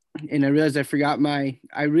 and I realized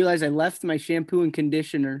I left my shampoo and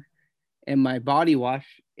conditioner and my body wash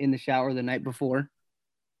in the shower the night before.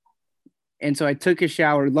 And so I took a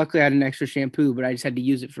shower. Luckily, I had an extra shampoo, but I just had to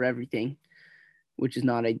use it for everything, which is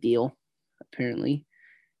not ideal, apparently.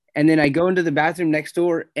 And then I go into the bathroom next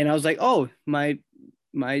door, and I was like, oh, my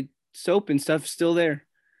soap and stuff's still there.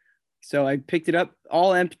 So I picked it up,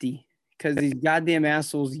 all empty, because these goddamn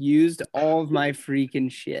assholes used all of my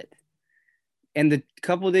freaking shit. And the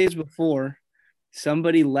couple of days before,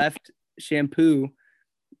 somebody left shampoo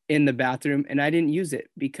in the bathroom, and I didn't use it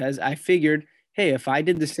because I figured, hey, if I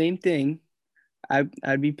did the same thing,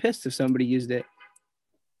 I'd be pissed if somebody used it.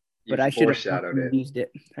 But I should have fucking used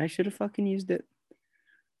it. I should have fucking used it.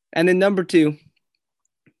 And then number 2,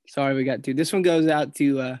 sorry, we got 2. This one goes out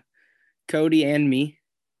to Cody and me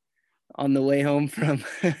on the way home from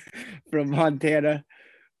Montana.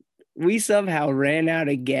 We somehow ran out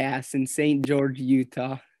of gas in St. George,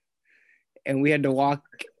 Utah, and we had to walk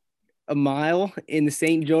a mile in the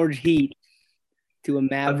St. George heat to a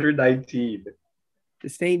Maverick. 119. The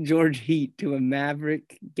St. George heat to a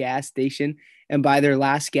Maverick gas station and buy their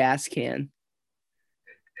last gas can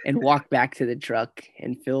and walk back to the truck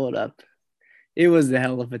and fill it up. It was the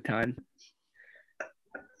hell of a time.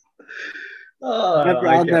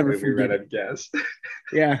 I'll never forget it.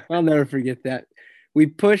 Yeah, I'll never forget that. We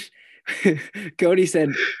pushed. Cody said,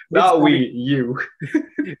 you.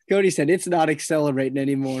 Cody said, it's not accelerating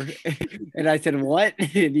anymore. And I said, what?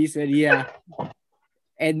 And he said, yeah.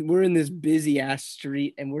 And we're in this busy ass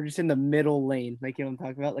street, and we're just in the middle lane. Like, you know what I'm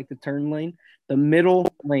talking about? Like the turn lane, the middle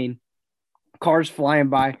lane. Cars flying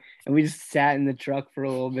by, and we just sat in the truck for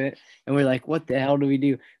a little bit, and we're like, what the hell do we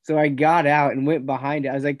do? So I got out and went behind it.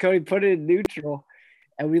 I was like, Cody, put it in neutral.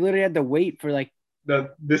 And we literally had to wait for like.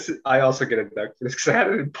 I also get a duck for this because I had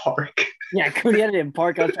it in park. Yeah, Cody had it in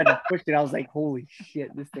park. I was trying to push it. I was like, holy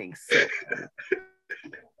shit, this thing's so cool.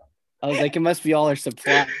 I was like, it must be all our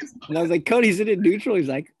supplies. And I was like, Cody's in it neutral. He's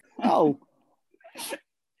like, oh.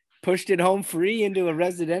 Pushed it home free into a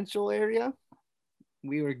residential area.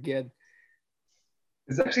 We were good.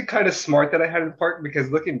 It's actually kind of smart that I had in park because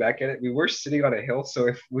looking back at it, we were sitting on a hill. So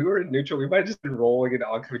if we were in neutral, we might have just been rolling into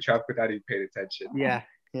oncoming traffic without even paying attention. Yeah.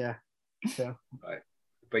 So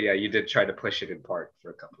But yeah, you did try to push it in park for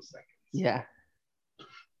a couple seconds. yeah,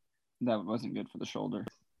 That wasn't good for the shoulder.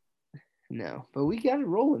 no, but we got it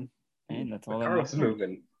rolling. And that's The all that car was matters.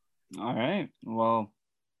 moving. All right. Well,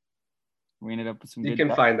 we ended up with some You good can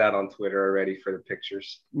bets. find that on Twitter already for the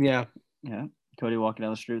pictures. Yeah. Yeah. Cody walking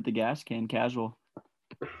down the street with the gas can, casual.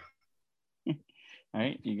 All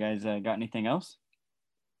right. You guys got anything else?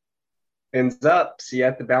 Ends up. See you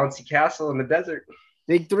at the bouncy castle in the desert.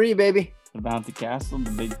 Big 3, baby. The Bounty Castle,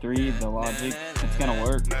 the Big 3, the Logic. It's going to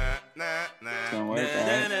work. It's going to work. All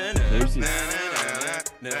right. Deuces.